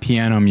 just that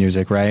piano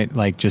music, right?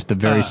 Like just the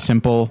very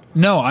simple.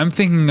 No, I'm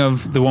thinking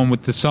of the one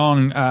with the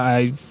song.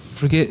 I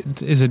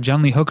forget. Is it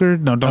John Lee Hooker?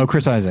 No, don't. Oh,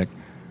 Chris Isaac.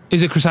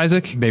 Is it Chris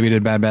Isaac? Baby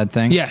Did Bad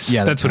Thing? Yes,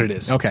 yeah, that's what it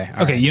is. Okay.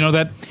 Okay, right. You know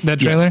that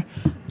trailer?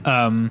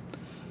 Yes.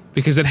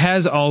 Because it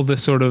has all the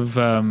sort of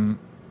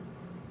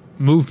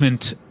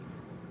movement.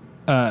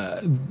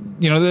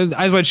 The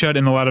Eyes Wide Shut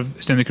and a lot of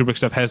Stanley Kubrick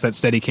stuff has that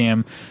steady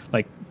cam,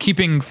 like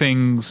keeping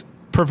things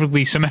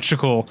perfectly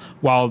symmetrical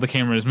while the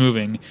camera is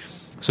moving.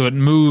 So it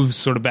moves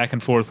sort of back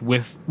and forth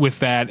with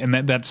that, and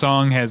that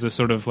song has a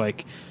sort of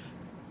like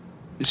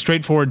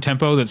straightforward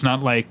tempo that's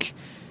not like,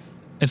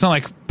 it's not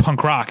like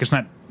punk rock. It's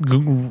not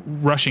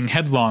rushing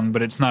headlong,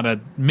 but it's not a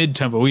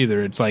mid-tempo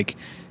either. It's like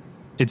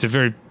it's a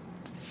very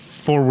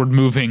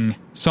forward-moving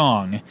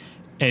song,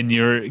 and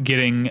you're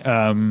getting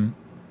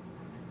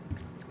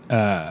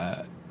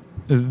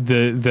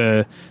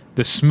the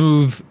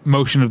smooth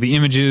motion of the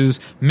images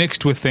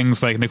mixed with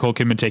things like Nicole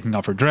Kidman taking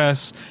off her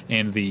dress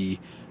and the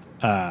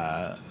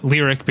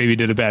lyric "Baby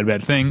did a bad,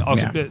 bad thing."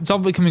 Also, it's all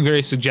becoming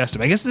very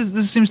suggestive. I guess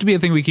this seems to be a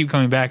thing we keep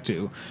coming back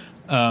to,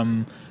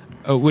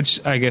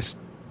 which I guess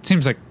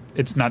seems like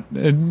it's not.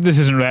 This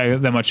isn't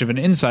that much of an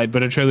insight,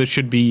 but a trailer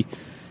should be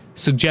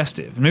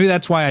suggestive. Maybe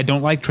that's why I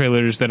don't like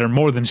trailers that are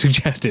more than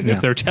suggestive.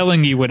 If they're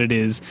telling you what it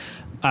is,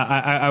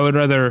 I would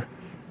rather.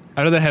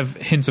 I'd rather have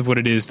hints of what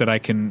it is that I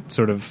can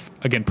sort of,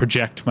 again,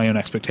 project my own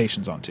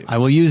expectations onto. I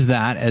will use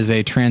that as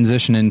a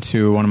transition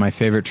into one of my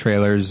favorite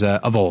trailers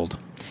of old.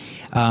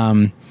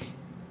 I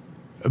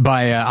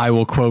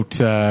will quote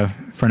friend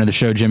of the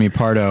show, Jimmy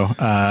Pardo.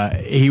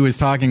 He was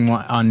talking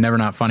on Never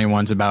Not Funny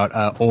once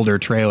about older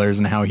trailers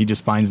and how he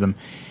just finds them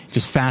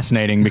just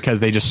fascinating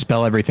because they just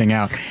spell everything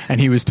out. And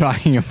he was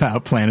talking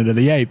about Planet of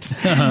the Apes.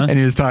 And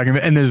he was talking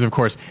about, and there's, of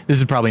course, this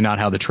is probably not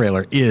how the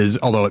trailer is,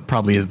 although it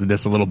probably is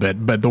this a little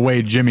bit, but the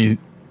way Jimmy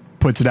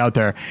puts it out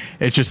there,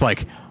 it's just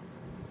like,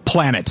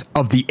 Planet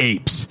of the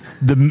Apes.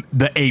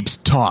 The apes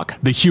talk.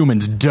 The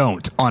humans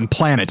don't on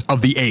Planet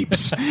of the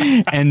Apes.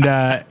 And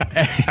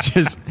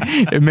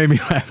it made me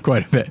laugh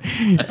quite a bit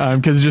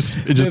because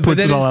it just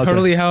puts it all out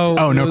totally there.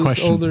 How no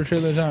question. Older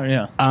trailers are,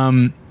 yeah.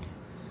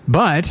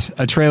 But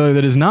a trailer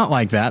that is not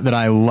like that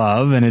I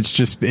love, and it's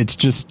a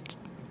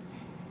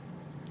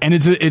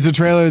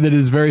trailer that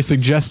is very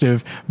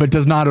suggestive, but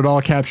does not at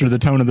all capture the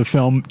tone of the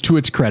film to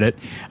its credit,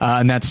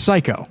 and that's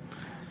Psycho.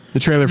 The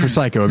trailer for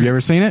Psycho. Have you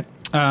ever seen it?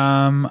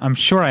 I'm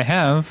sure I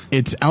have.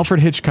 It's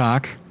Alfred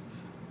Hitchcock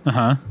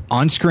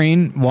on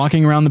screen,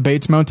 walking around the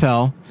Bates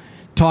Motel,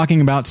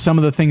 talking about some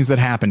of the things that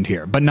happened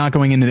here, but not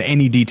going into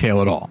any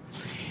detail at all.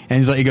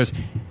 And he goes,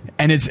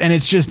 and it's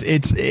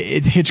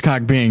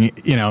Hitchcock being,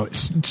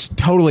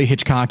 totally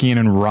Hitchcockian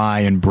and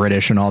wry and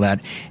British and all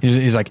that. And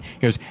he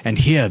goes, and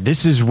here,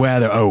 this is where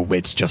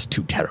it's just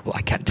too terrible.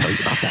 I can't tell you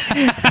about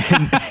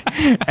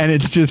that. and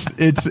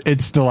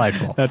it's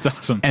delightful. That's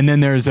awesome. And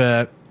then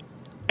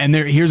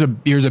here's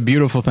a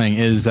beautiful thing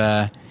is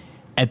at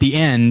the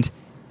end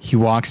he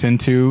walks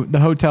into the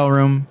hotel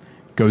room,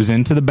 goes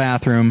into the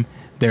bathroom,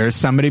 there's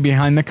somebody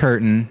behind the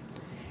curtain,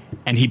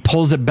 and he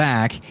pulls it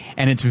back,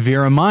 and it's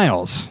Vera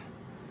Miles,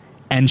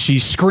 and she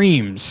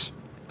screams,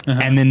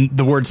 and then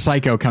the word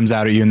psycho comes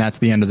out at you, and that's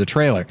the end of the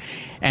trailer.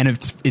 And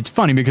it's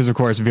funny because, of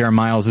course, Vera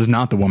Miles is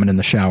not the woman in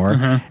the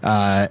shower,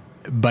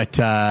 but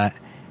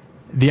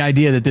the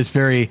idea that this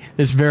very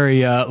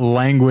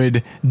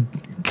languid,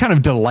 kind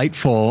of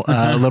delightful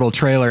little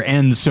trailer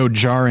ends so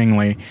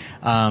jarringly,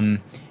 and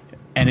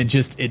it's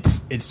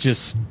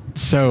just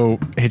so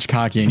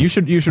Hitchcockian.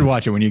 You should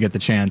watch it when you get the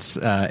chance.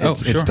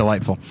 It's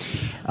delightful.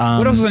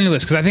 What else is on your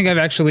list? Because I think I've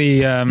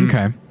actually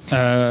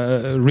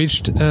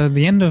reached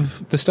the end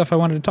of the stuff I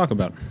wanted to talk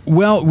about.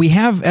 Well, we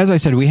have, as I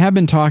said, we have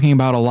been talking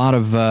about a lot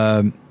of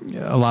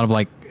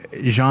like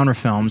genre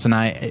films,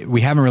 and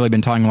we haven't really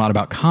been talking a lot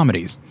about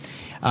comedies.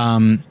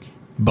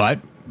 But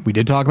we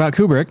did talk about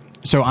Kubrick,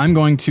 so I'm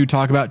going to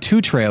talk about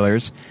two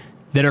trailers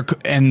that are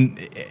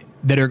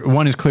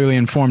one is clearly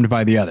informed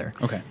by the other.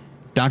 Okay.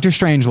 Dr.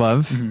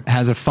 Strangelove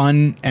has a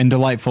fun and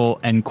delightful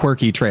and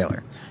quirky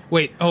trailer.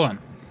 Wait, hold on.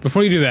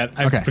 Before you do that,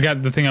 I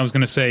forgot the thing I was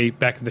going to say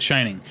back to The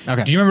Shining.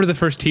 Okay. Do you remember the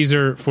first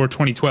teaser for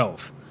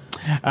 2012?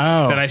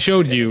 That I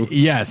showed you?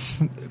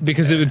 Yes.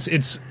 Because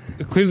it's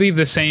clearly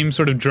the same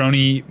sort of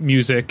droney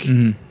music,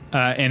 and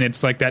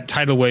it's like that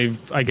tidal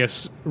wave, I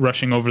guess,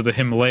 rushing over the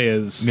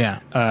Himalayas.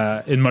 Yeah.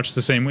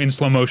 In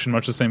slow motion,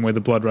 much the same way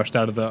the blood rushed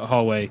out of the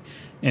hallway,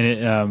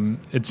 and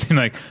it seemed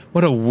like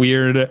what a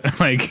weird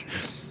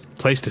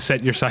place to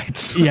set your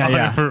sights.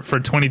 For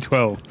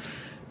 2012.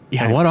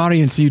 Yeah, what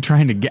audience are you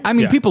trying to get? I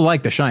mean, people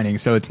like The Shining,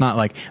 so it's not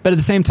like... But at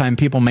the same time,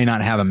 people may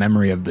not have a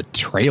memory of the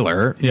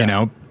trailer,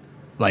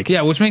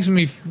 which makes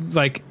me,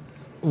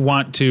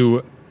 want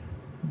to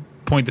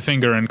point the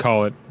finger and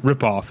call it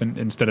ripoff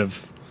instead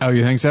of... Oh,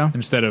 you think so?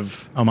 Instead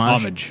of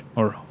homage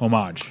or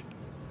homage.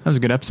 That was a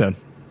good episode.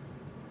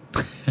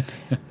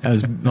 That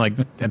was like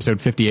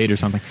episode 58 or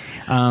something.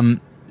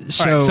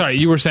 Sorry,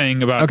 you were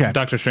saying about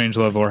Dr.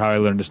 Strangelove or How I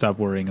Learned to Stop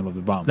Worrying and Love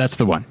the Bomb. That's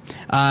the one.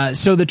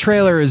 So the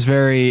trailer is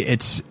very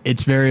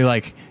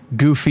like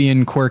goofy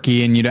and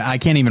quirky, and I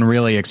can't even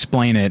really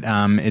explain it.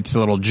 It's a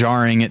little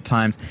jarring at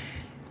times.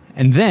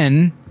 And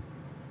then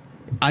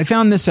I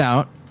found this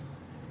out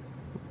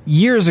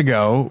years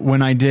ago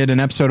when I did an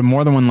episode of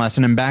More Than One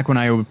Lesson, and back when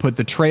I would put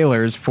the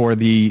trailers for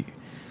the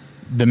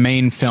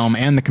main film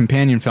and the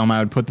companion film, I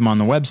would put them on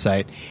the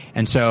website.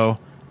 And so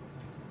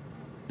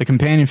the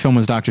companion film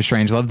was Dr.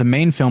 Strangelove. The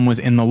main film was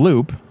In the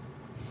Loop.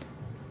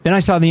 Then I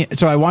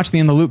watched the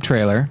In the Loop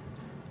trailer.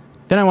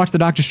 Then I watched the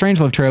Dr.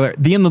 Strangelove trailer.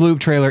 The In the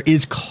Loop trailer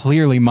is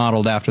clearly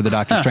modeled after the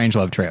Dr.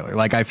 Strangelove trailer.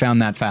 Like, I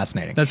found that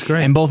fascinating. That's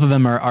great. And both of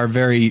them are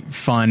very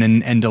fun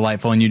and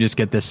delightful, and you just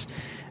get this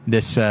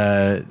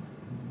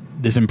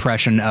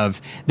impression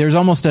of... There's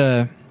almost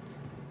a...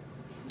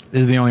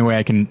 is the only way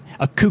I can,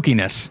 a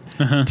kookiness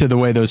to the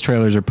way those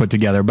trailers are put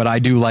together. But I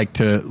do like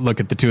to look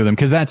at the two of them,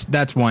 because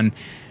that's one,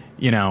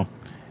 you know,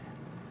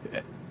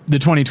 the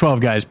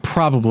 2012 guys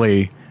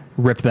probably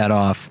ripped that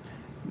off.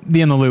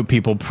 The In the Loop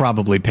people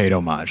probably paid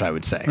homage, I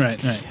would say.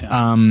 Right.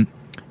 Yeah.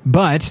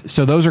 But,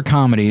 so those are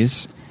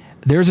comedies.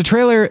 There's a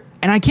trailer,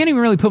 and I can't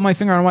even really put my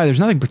finger on why. There's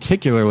nothing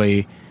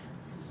particularly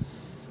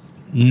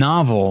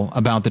novel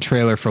about the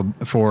trailer for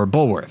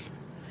Bulworth.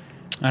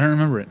 I don't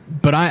remember it.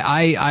 But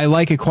I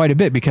like it quite a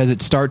bit, because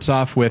it starts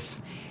off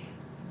with,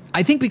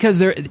 I think because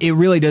it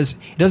really does,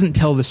 it doesn't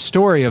tell the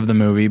story of the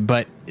movie,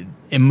 but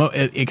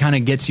it kind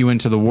of gets you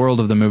into the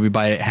world of the movie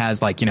by it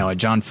has, like, you know, a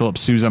John Philip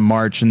Sousa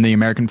march and the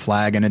American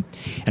flag and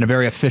a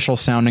very official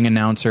sounding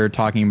announcer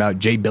talking about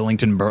J.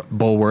 Billington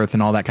Bulworth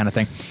and all that kind of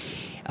thing.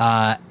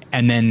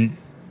 And then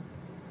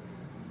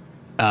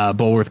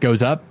Bulworth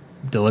goes up,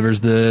 delivers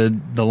the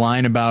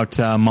line about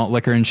malt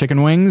liquor and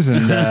chicken wings,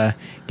 and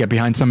get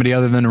behind somebody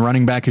other than a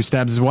running back who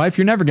stabs his wife.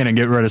 You're never going to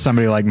get rid of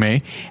somebody like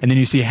me. And then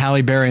you see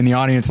Halle Berry in the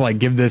audience, like,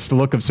 give this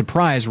look of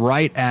surprise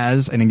right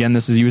as, and again,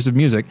 this is use of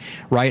music,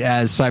 right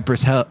as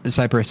Cypress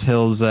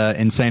Hill's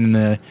Insane in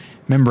the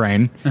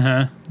Membrane,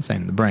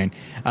 Insane in the Brain,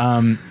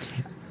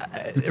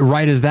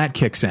 right as that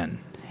kicks in.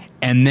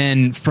 And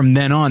then from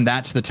then on,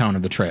 that's the tone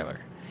of the trailer.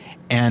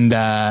 And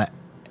the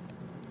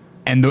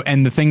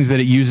things that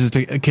it uses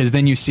to, because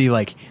then you see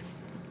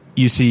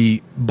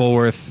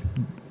Bulworth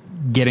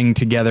getting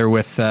together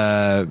with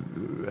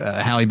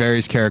Halle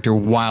Berry's character,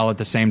 while at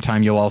the same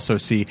time you'll also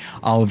see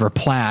Oliver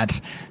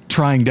Platt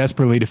trying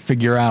desperately to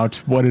figure out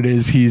what it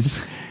is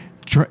he's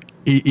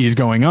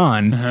going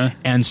on.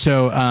 And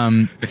so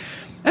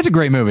that's a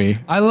great movie.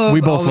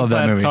 We both love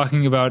that movie.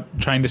 Talking about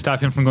trying to stop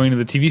him from going to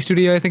the TV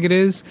studio, I think it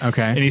is.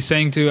 Okay. And he's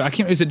saying to,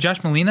 is it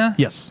Josh Molina?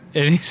 Yes.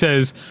 And he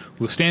says,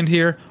 "We'll stand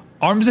here,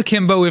 arms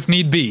akimbo if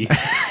need be,"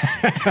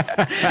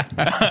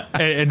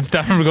 and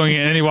stop him from going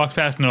in. And he walks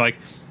past, and they're like,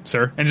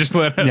 "Sir," and just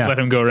let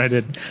him go right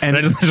in. And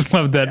I just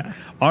love that,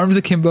 arms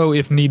akimbo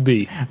if need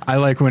be. I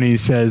like when he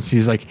says,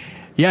 he's like,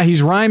 "Yeah,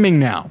 he's rhyming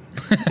now.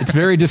 It's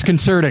very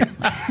disconcerting."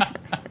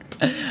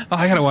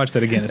 I gotta watch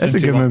that again. That's a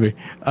good movie.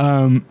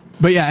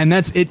 But yeah, and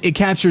that's it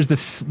captures the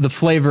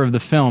flavor of the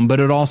film, but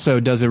it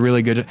also does a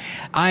really good.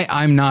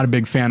 I'm not a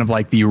big fan of,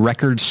 like, the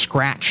record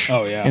scratch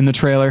in the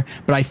trailer,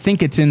 but I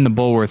think it's in the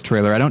Bulworth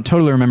trailer. I don't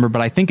totally remember,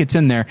 but I think it's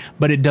in there,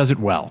 but it does it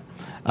well.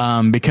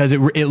 Because it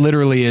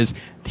literally is,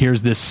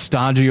 here's this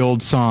stodgy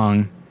old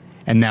song,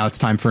 and now it's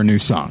time for a new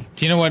song.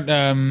 Do you know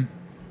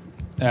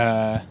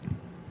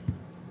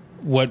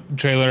what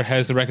trailer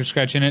has the record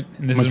scratch in it?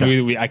 And this is a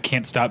movie that I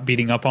can't stop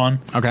beating up on.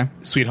 Okay.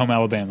 Sweet Home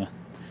Alabama.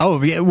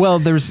 Oh, yeah, well,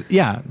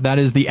 that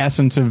is the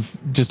essence of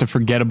just a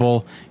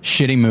forgettable,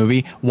 shitty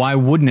movie. Why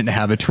wouldn't it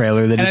have a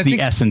trailer that is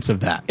the essence of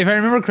that? If I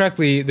remember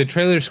correctly, the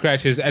trailer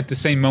scratches at the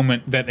same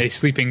moment that a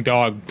sleeping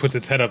dog puts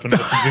its head up and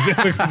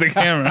looks at the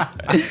camera.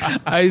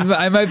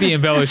 I might be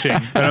embellishing,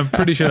 but I'm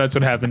pretty sure that's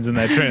what happens in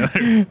that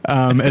trailer.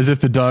 As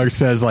if the dog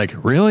says, like,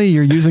 "Really?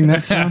 You're using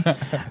that sound?"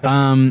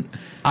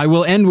 I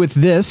will end with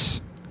this,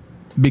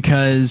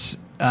 because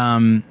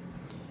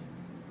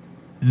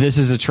this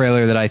is a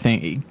trailer that I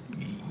think,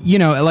 you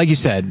know, like you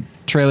said,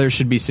 trailers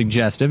should be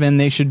suggestive, and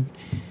they should,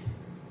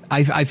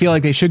 I feel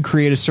like they should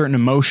create a certain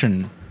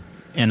emotion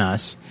in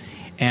us.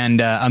 And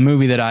a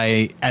movie that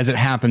as it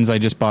happens, I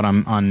just bought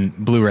on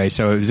Blu-ray,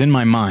 so it was in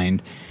my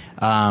mind,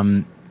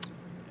 Where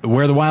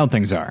the Wild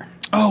Things Are.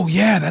 Oh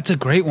yeah, that's a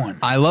great one.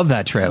 I love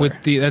that trailer.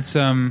 With is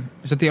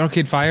that the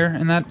Arcade Fire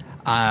in that?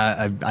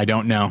 I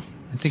don't know.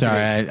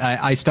 Sorry,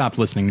 I stopped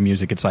listening to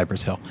music at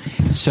Cypress Hill.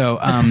 So,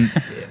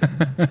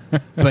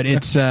 but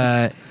it's,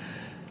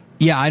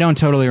 yeah, I don't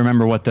totally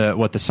remember what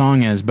the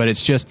song is, but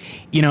it's just,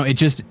 you know,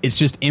 it's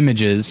just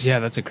images. Yeah,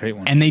 that's a great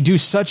one. And they do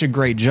such a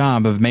great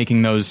job of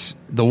making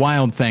the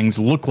wild things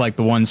look like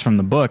the ones from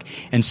the book.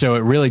 And so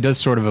it really does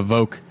sort of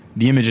evoke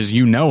the images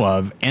you know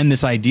of, and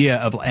this idea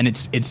of, and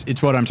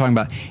it's what I'm talking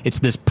about. It's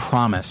this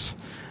promise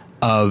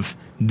of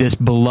this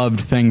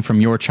beloved thing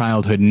from your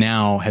childhood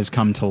now has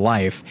come to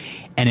life,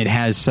 and it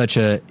has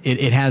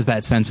it has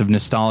that sense of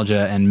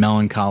nostalgia and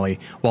melancholy,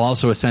 while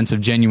also a sense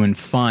of genuine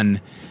fun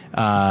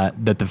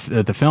that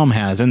the film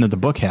has and that the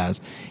book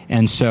has.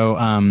 And so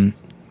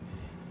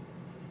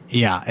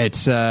yeah,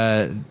 it's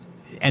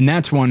and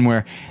that's one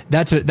where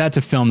that's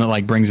a film that,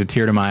 like, brings a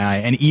tear to my eye,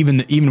 and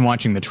even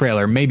watching the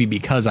trailer, maybe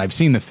because I've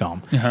seen the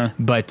film,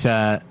 but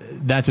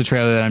that's a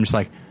trailer that I'm just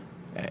like,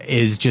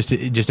 is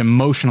just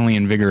emotionally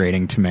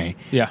invigorating to me.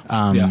 Yeah.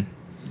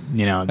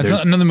 You know,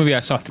 that's another movie I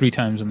saw 3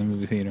 times in the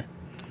movie theater.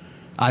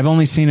 I've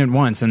only seen it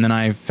once, and then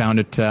I found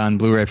it on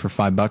Blu-ray for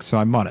 $5, so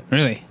I bought it.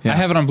 Really? Yeah. I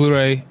have it on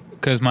Blu-ray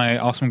because my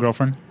awesome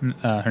girlfriend,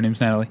 her name's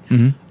Natalie,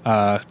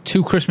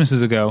 2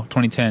 Christmases ago,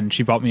 2010,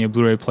 she bought me a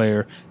Blu-ray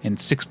player and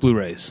 6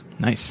 Blu-rays.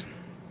 Nice.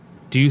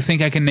 Do you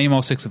think I can name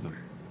all 6 of them?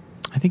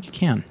 I think you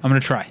can. I'm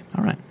going to try.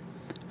 All right.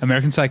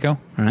 American Psycho.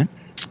 All right.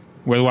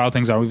 Where the Wild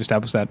Things Are. We've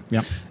established that.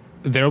 Yep.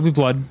 There Will Be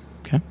Blood.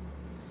 Okay.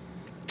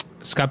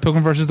 Scott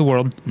Pilgrim vs. the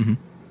World. Mm-hmm.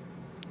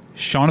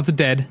 Shaun of the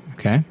Dead.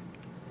 Okay.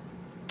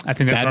 I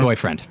think that's Bad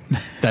Boyfriend.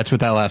 That's what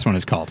that last one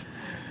is called.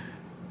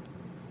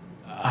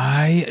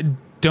 I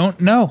don't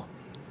know.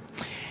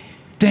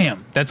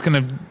 Damn, that's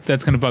gonna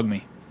bug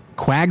me.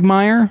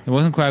 Quagmire? It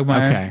wasn't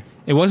Quagmire. Okay.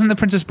 It wasn't The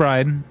Princess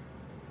Bride,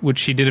 which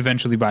she did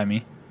eventually buy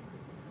me.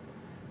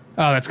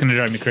 Oh, that's gonna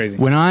drive me crazy.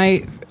 When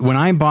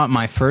I bought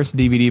my first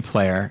DVD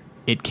player,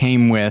 it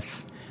came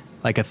with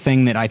like a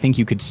thing that I think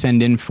you could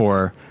send in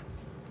for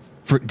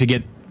to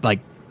get like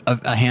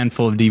a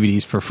handful of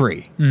DVDs for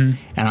free, and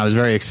I was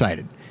very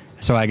excited.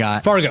 So I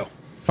got Fargo.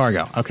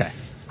 Okay,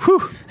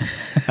 whew,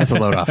 that's a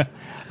load off.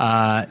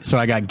 So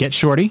I got Get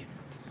Shorty,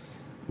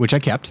 which I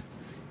kept.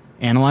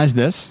 Analyze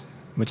This,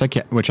 which I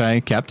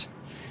kept.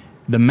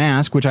 The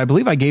Mask, which I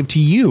believe I gave to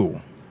you.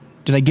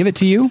 Did I give it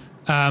to you?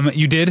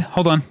 You did.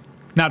 Hold on.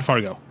 Not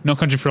Fargo. No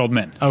Country for Old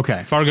Men.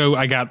 Okay. Fargo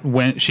I got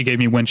when she gave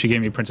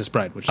me Princess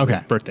Bride, which is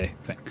a birthday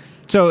thing.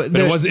 So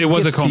but it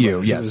was a combo. To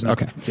you, yes.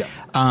 Okay. Yeah.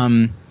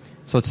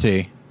 So let's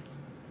see.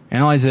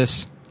 Analyze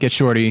This, Get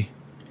Shorty.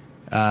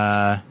 What's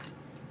the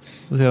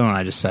other one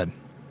I just said?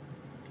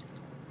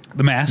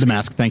 The Mask. The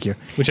Mask, thank you.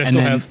 Which I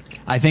still have.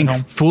 I think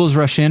Fools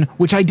Rush In,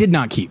 which I did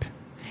not keep.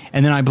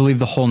 And then I believe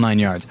The Whole Nine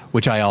Yards,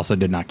 which I also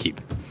did not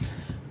keep.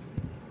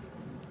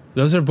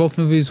 Those are both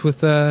movies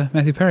with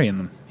Matthew Perry in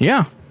them.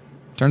 Yeah.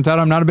 Turns out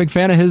I'm not a big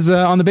fan of his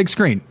on the big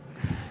screen.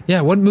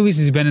 Yeah, what movies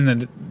has he been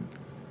in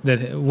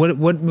what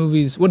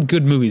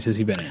good movies has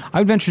he been in? I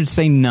would venture to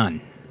say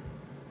none.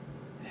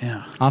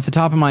 Yeah. Off the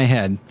top of my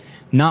head,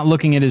 not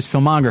looking at his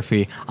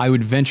filmography, I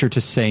would venture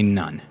to say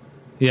none.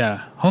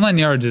 Yeah. Whole Nine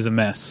Yards is a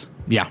mess.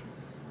 Yeah.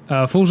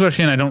 Fools Rush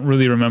In, I don't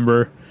really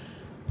remember.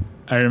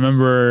 I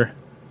remember,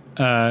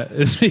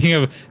 speaking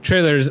of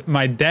trailers,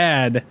 my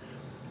dad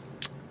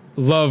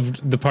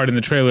loved the part in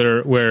the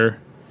trailer where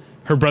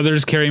her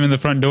brothers carry him in the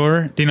front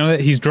door. Do you know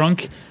that he's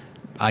drunk?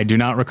 I do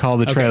not recall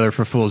the trailer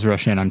for Fools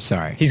Rush In. I'm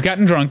sorry. He's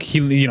gotten drunk. For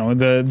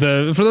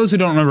those who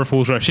don't remember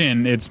Fools Rush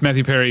In, it's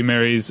Matthew Perry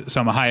marries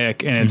Salma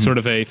Hayek, and it's sort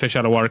of a fish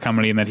out of water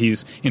comedy in that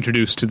he's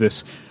introduced to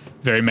this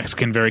very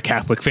Mexican, very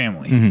Catholic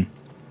family. Mm-hmm.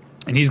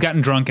 And he's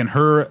gotten drunk, and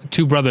her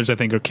two brothers, I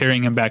think, are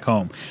carrying him back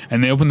home.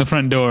 And they open the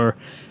front door,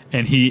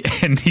 and he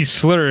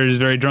slurs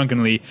very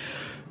drunkenly,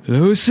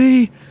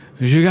 "Lucy,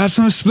 you got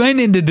some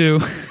explaining to do."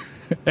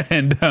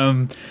 And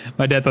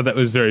my dad thought that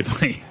was very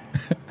funny.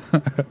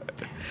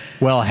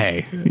 Well,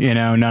 hey,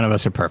 none of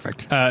us are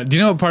perfect. Do you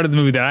know what part of the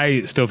movie that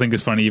I still think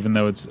is funny, even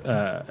though it's...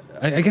 I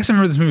guess I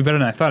remember this movie better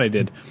than I thought I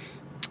did.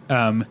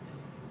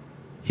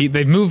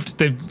 They've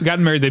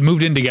gotten married, they've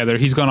moved in together.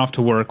 He's gone off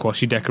to work while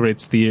she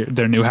decorates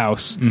their new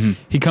house. Mm-hmm.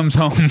 He comes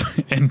home,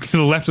 and to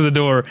the left of the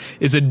door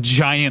is a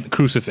giant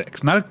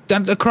crucifix. Not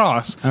a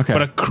cross,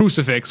 but a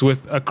crucifix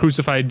with a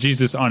crucified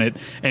Jesus on it.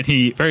 And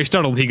he, very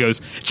startled, he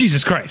goes,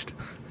 "Jesus Christ."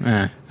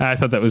 I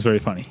thought that was very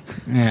funny.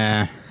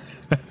 Yeah.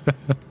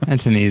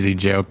 That's an easy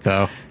joke,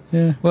 though.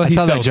 Yeah. Well, I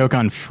saw that joke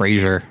on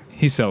Frasier.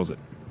 He sells it.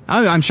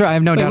 I'm sure. I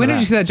have no doubt. When did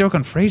you see that joke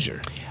on Frasier?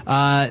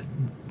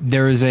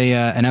 There was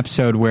an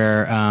episode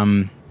where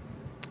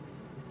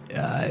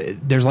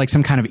there's like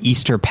some kind of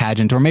Easter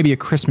pageant or maybe a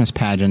Christmas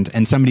pageant,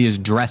 and somebody is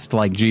dressed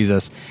like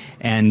Jesus,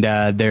 and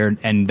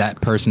that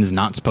person is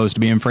not supposed to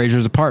be in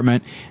Frasier's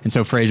apartment, and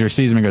so Frasier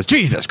sees him and goes,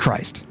 "Jesus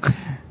Christ."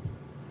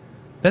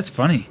 That's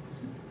funny.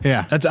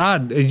 Yeah. That's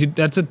odd.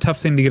 That's a tough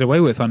thing to get away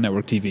with on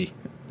network TV.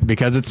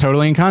 Because it's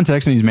totally in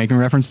context and he's making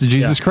reference to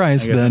Jesus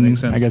Christ, then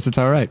I guess it's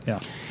all right. Yeah.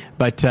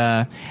 But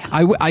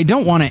I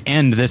don't want to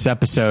end this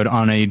episode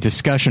on a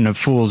discussion of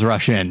Fools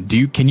Rush In.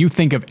 Can you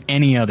think of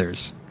any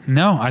others?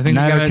 No, I think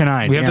neither can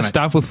I. We have to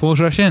stop with Fools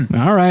Rush In.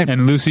 All right.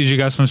 And Lucy's, you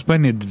got some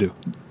explaining to do.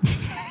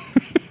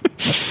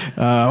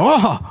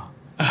 Oh,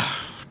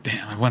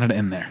 damn, I wanted to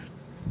end there.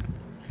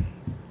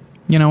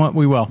 You know what?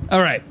 We will.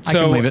 All right. I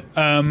can leave it.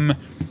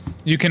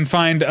 You can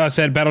find us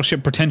at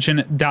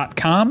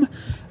battleshippretension.com,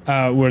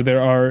 where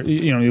there are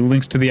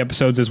links to the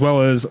episodes as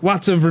well as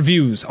lots of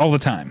reviews all the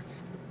time.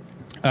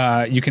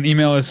 You can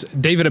email us,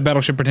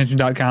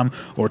 david@battleshippretension.com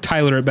or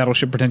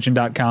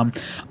tyler@battleshippretension.com.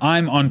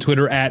 I'm on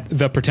Twitter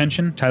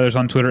 @ThePretension. Tyler's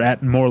on Twitter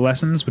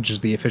 @MoreLessons, which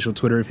is the official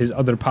Twitter of his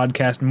other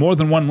podcast, More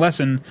Than One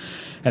Lesson,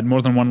 at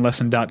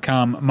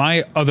morethanonelesson.com.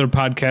 My other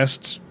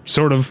podcast,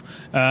 sort of,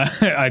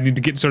 I need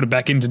to get sort of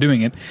back into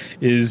doing it,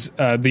 is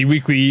the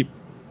weekly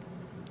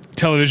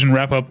television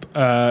wrap-up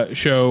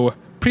show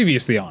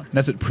Previously On.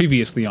 That's at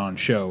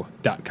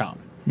previouslyonshow.com.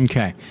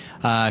 Okay.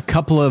 A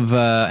couple of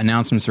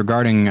announcements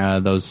regarding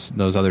those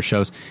other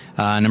shows.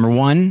 Number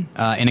one,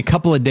 in a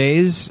couple of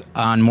days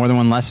on More Than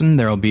One Lesson,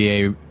 there will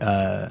be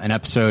an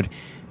episode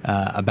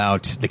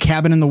about The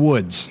Cabin in the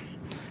Woods.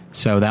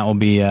 So that will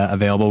be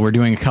available. We're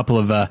doing a couple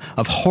of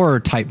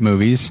horror-type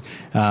movies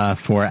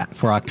for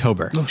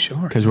October. Oh, sure.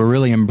 Because we're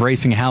really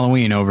embracing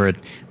Halloween over at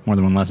More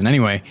Than One Lesson.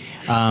 Anyway,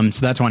 so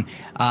that's one.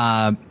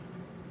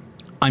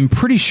 I'm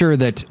pretty sure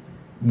that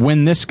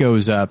when this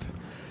goes up,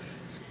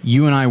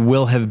 you and I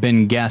will have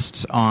been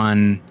guests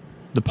on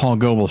the Paul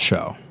Goebel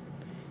show.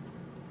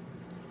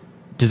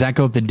 Does that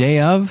go up the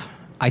day of?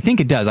 I think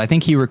it does. I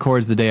think he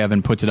records the day of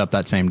and puts it up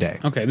that same day.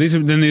 Okay, these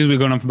will be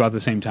going up about the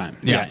same time.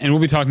 Yeah. And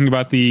we'll be talking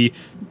about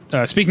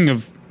speaking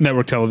of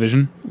network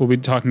television, we'll be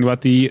talking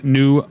about the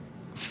new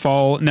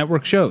fall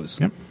network shows.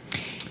 Yep.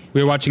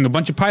 we were watching a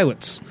bunch of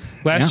pilots.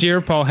 Last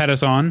year, Paul had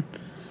us on,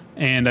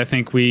 and I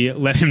think we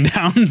let him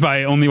down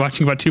by only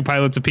watching about 2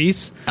 pilots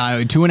apiece.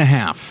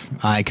 2.5.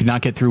 I could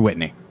not get through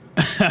Whitney.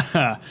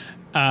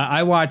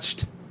 I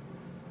watched...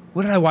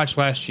 What did I watch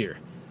last year?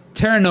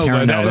 Terra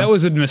Nova. That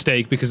was a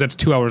mistake because that's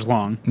 2 hours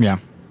long. Yeah.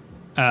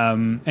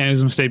 And it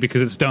was a mistake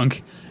because it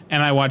stunk.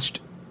 And I watched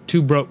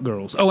 2 Broke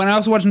Girls. Oh, and I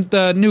also watched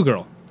New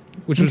Girl,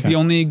 which was the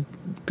only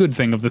good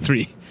thing of the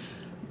 3.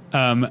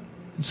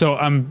 So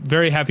I'm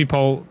very happy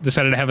Paul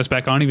decided to have us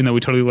back on, even though we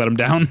totally let him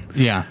down.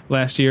 Yeah.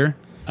 Last year.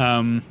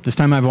 This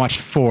time I've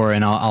watched 4,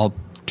 and I'll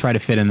try to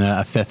fit in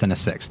a 5th and a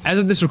 6th. As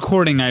of this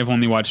recording, I've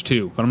only watched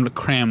 2, but I'm going to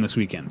cram this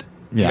weekend.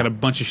 Yeah. I got a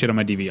bunch of shit on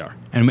my DVR.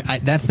 And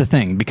that's the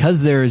thing.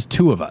 Because there is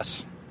 2 of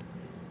us.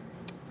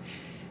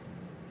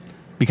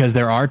 Because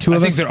there are 2 of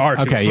us? I think there are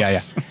 2 okay, of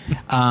us.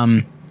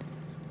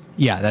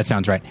 Yeah, that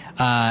sounds right.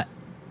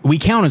 We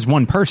count as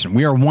one person.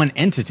 We are one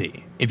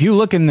entity. If you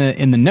look in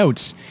the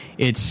notes,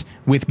 it's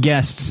with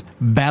guests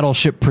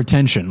Battleship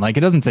Pretension. Like,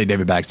 it doesn't say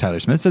David Baggs, Tyler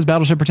Smith. It says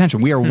Battleship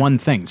Pretension. We are one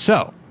thing.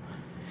 So,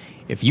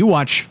 if you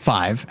watch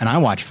 5 and I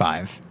watch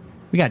 5,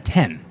 we got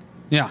 10.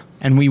 Yeah.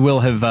 And we will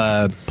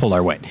have pulled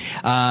our weight.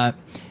 And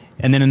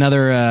then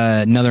another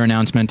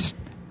announcement.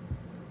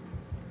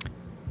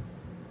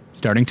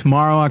 Starting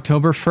tomorrow,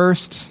 October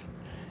 1st,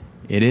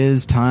 it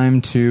is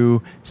time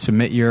to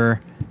submit your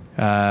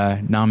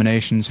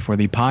nominations for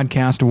the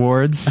podcast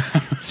awards.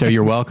 So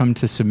you're welcome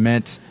to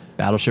submit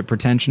Battleship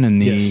Pretension in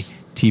the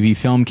TV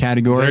film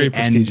category. Very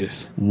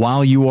prestigious. And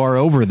while you are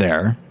over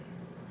there,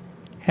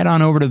 head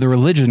on over to the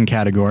religion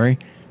category.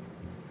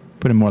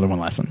 Put in more than one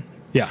lesson.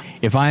 Yeah.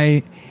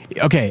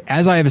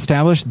 As I have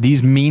established,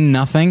 these mean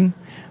nothing,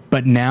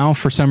 but now,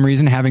 for some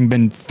reason, having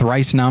been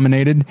thrice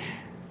nominated,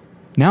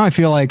 now I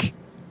feel like,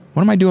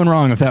 what am I doing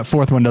wrong if that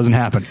 4th one doesn't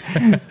happen?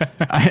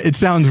 It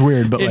sounds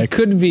weird, but it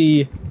could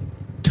be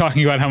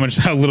talking about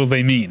how little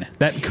they mean.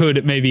 That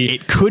could maybe...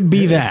 It could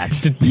be that.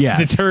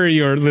 Yes.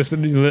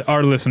 Deter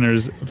our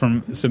listeners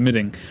from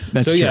submitting.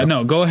 That's true.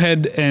 No, go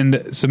ahead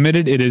and submit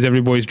it. It is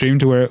every boy's dream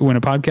to win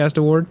a podcast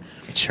award.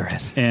 It sure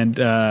is. And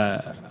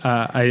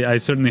I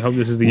certainly hope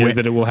this is the year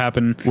that it will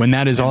happen. When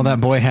that is all that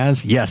boy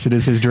has, yes, it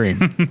is his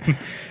dream.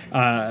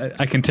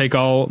 I can take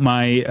all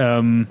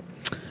my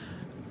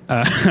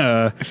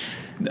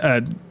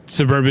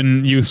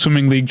suburban youth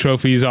swimming league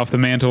trophies off the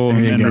mantle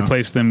and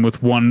replace them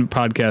with one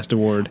podcast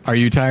award. Are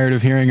you tired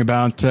of hearing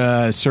about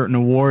a certain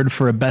award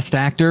for a best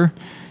actor?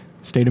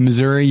 State of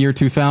Missouri, year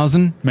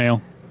 2000?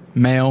 Male,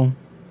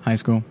 high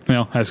school.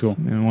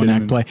 One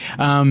act play.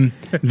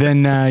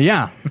 Then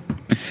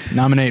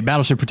nominate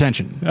Battleship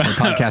Pretension for a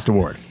podcast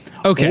award.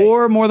 Okay.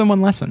 Or more than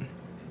one lesson.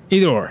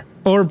 Either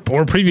or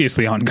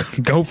previously on.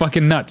 Go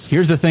fucking nuts.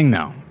 Here's the thing,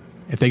 though.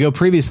 If they go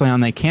previously on,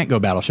 they can't go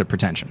Battleship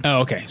Pretension. Oh,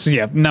 okay. So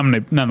yeah,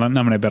 nominate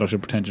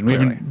Battleship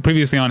Pretension.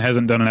 Previously on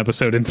hasn't done an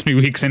episode in 3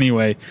 weeks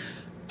anyway.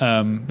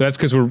 That's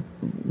because we're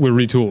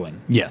retooling.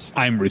 Yes,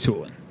 I'm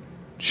retooling.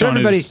 So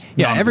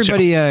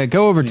everybody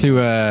go over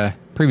to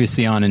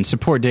Previously On and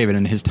support David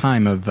in his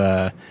time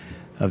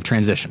of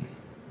transition.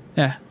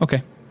 Yeah.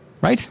 Okay.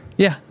 Right?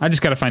 Yeah. I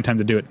just got to find time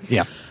to do it.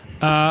 Yeah.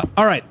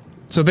 All right.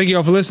 So thank you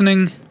all for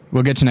listening.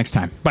 We'll get you next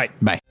time. Bye.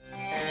 Bye.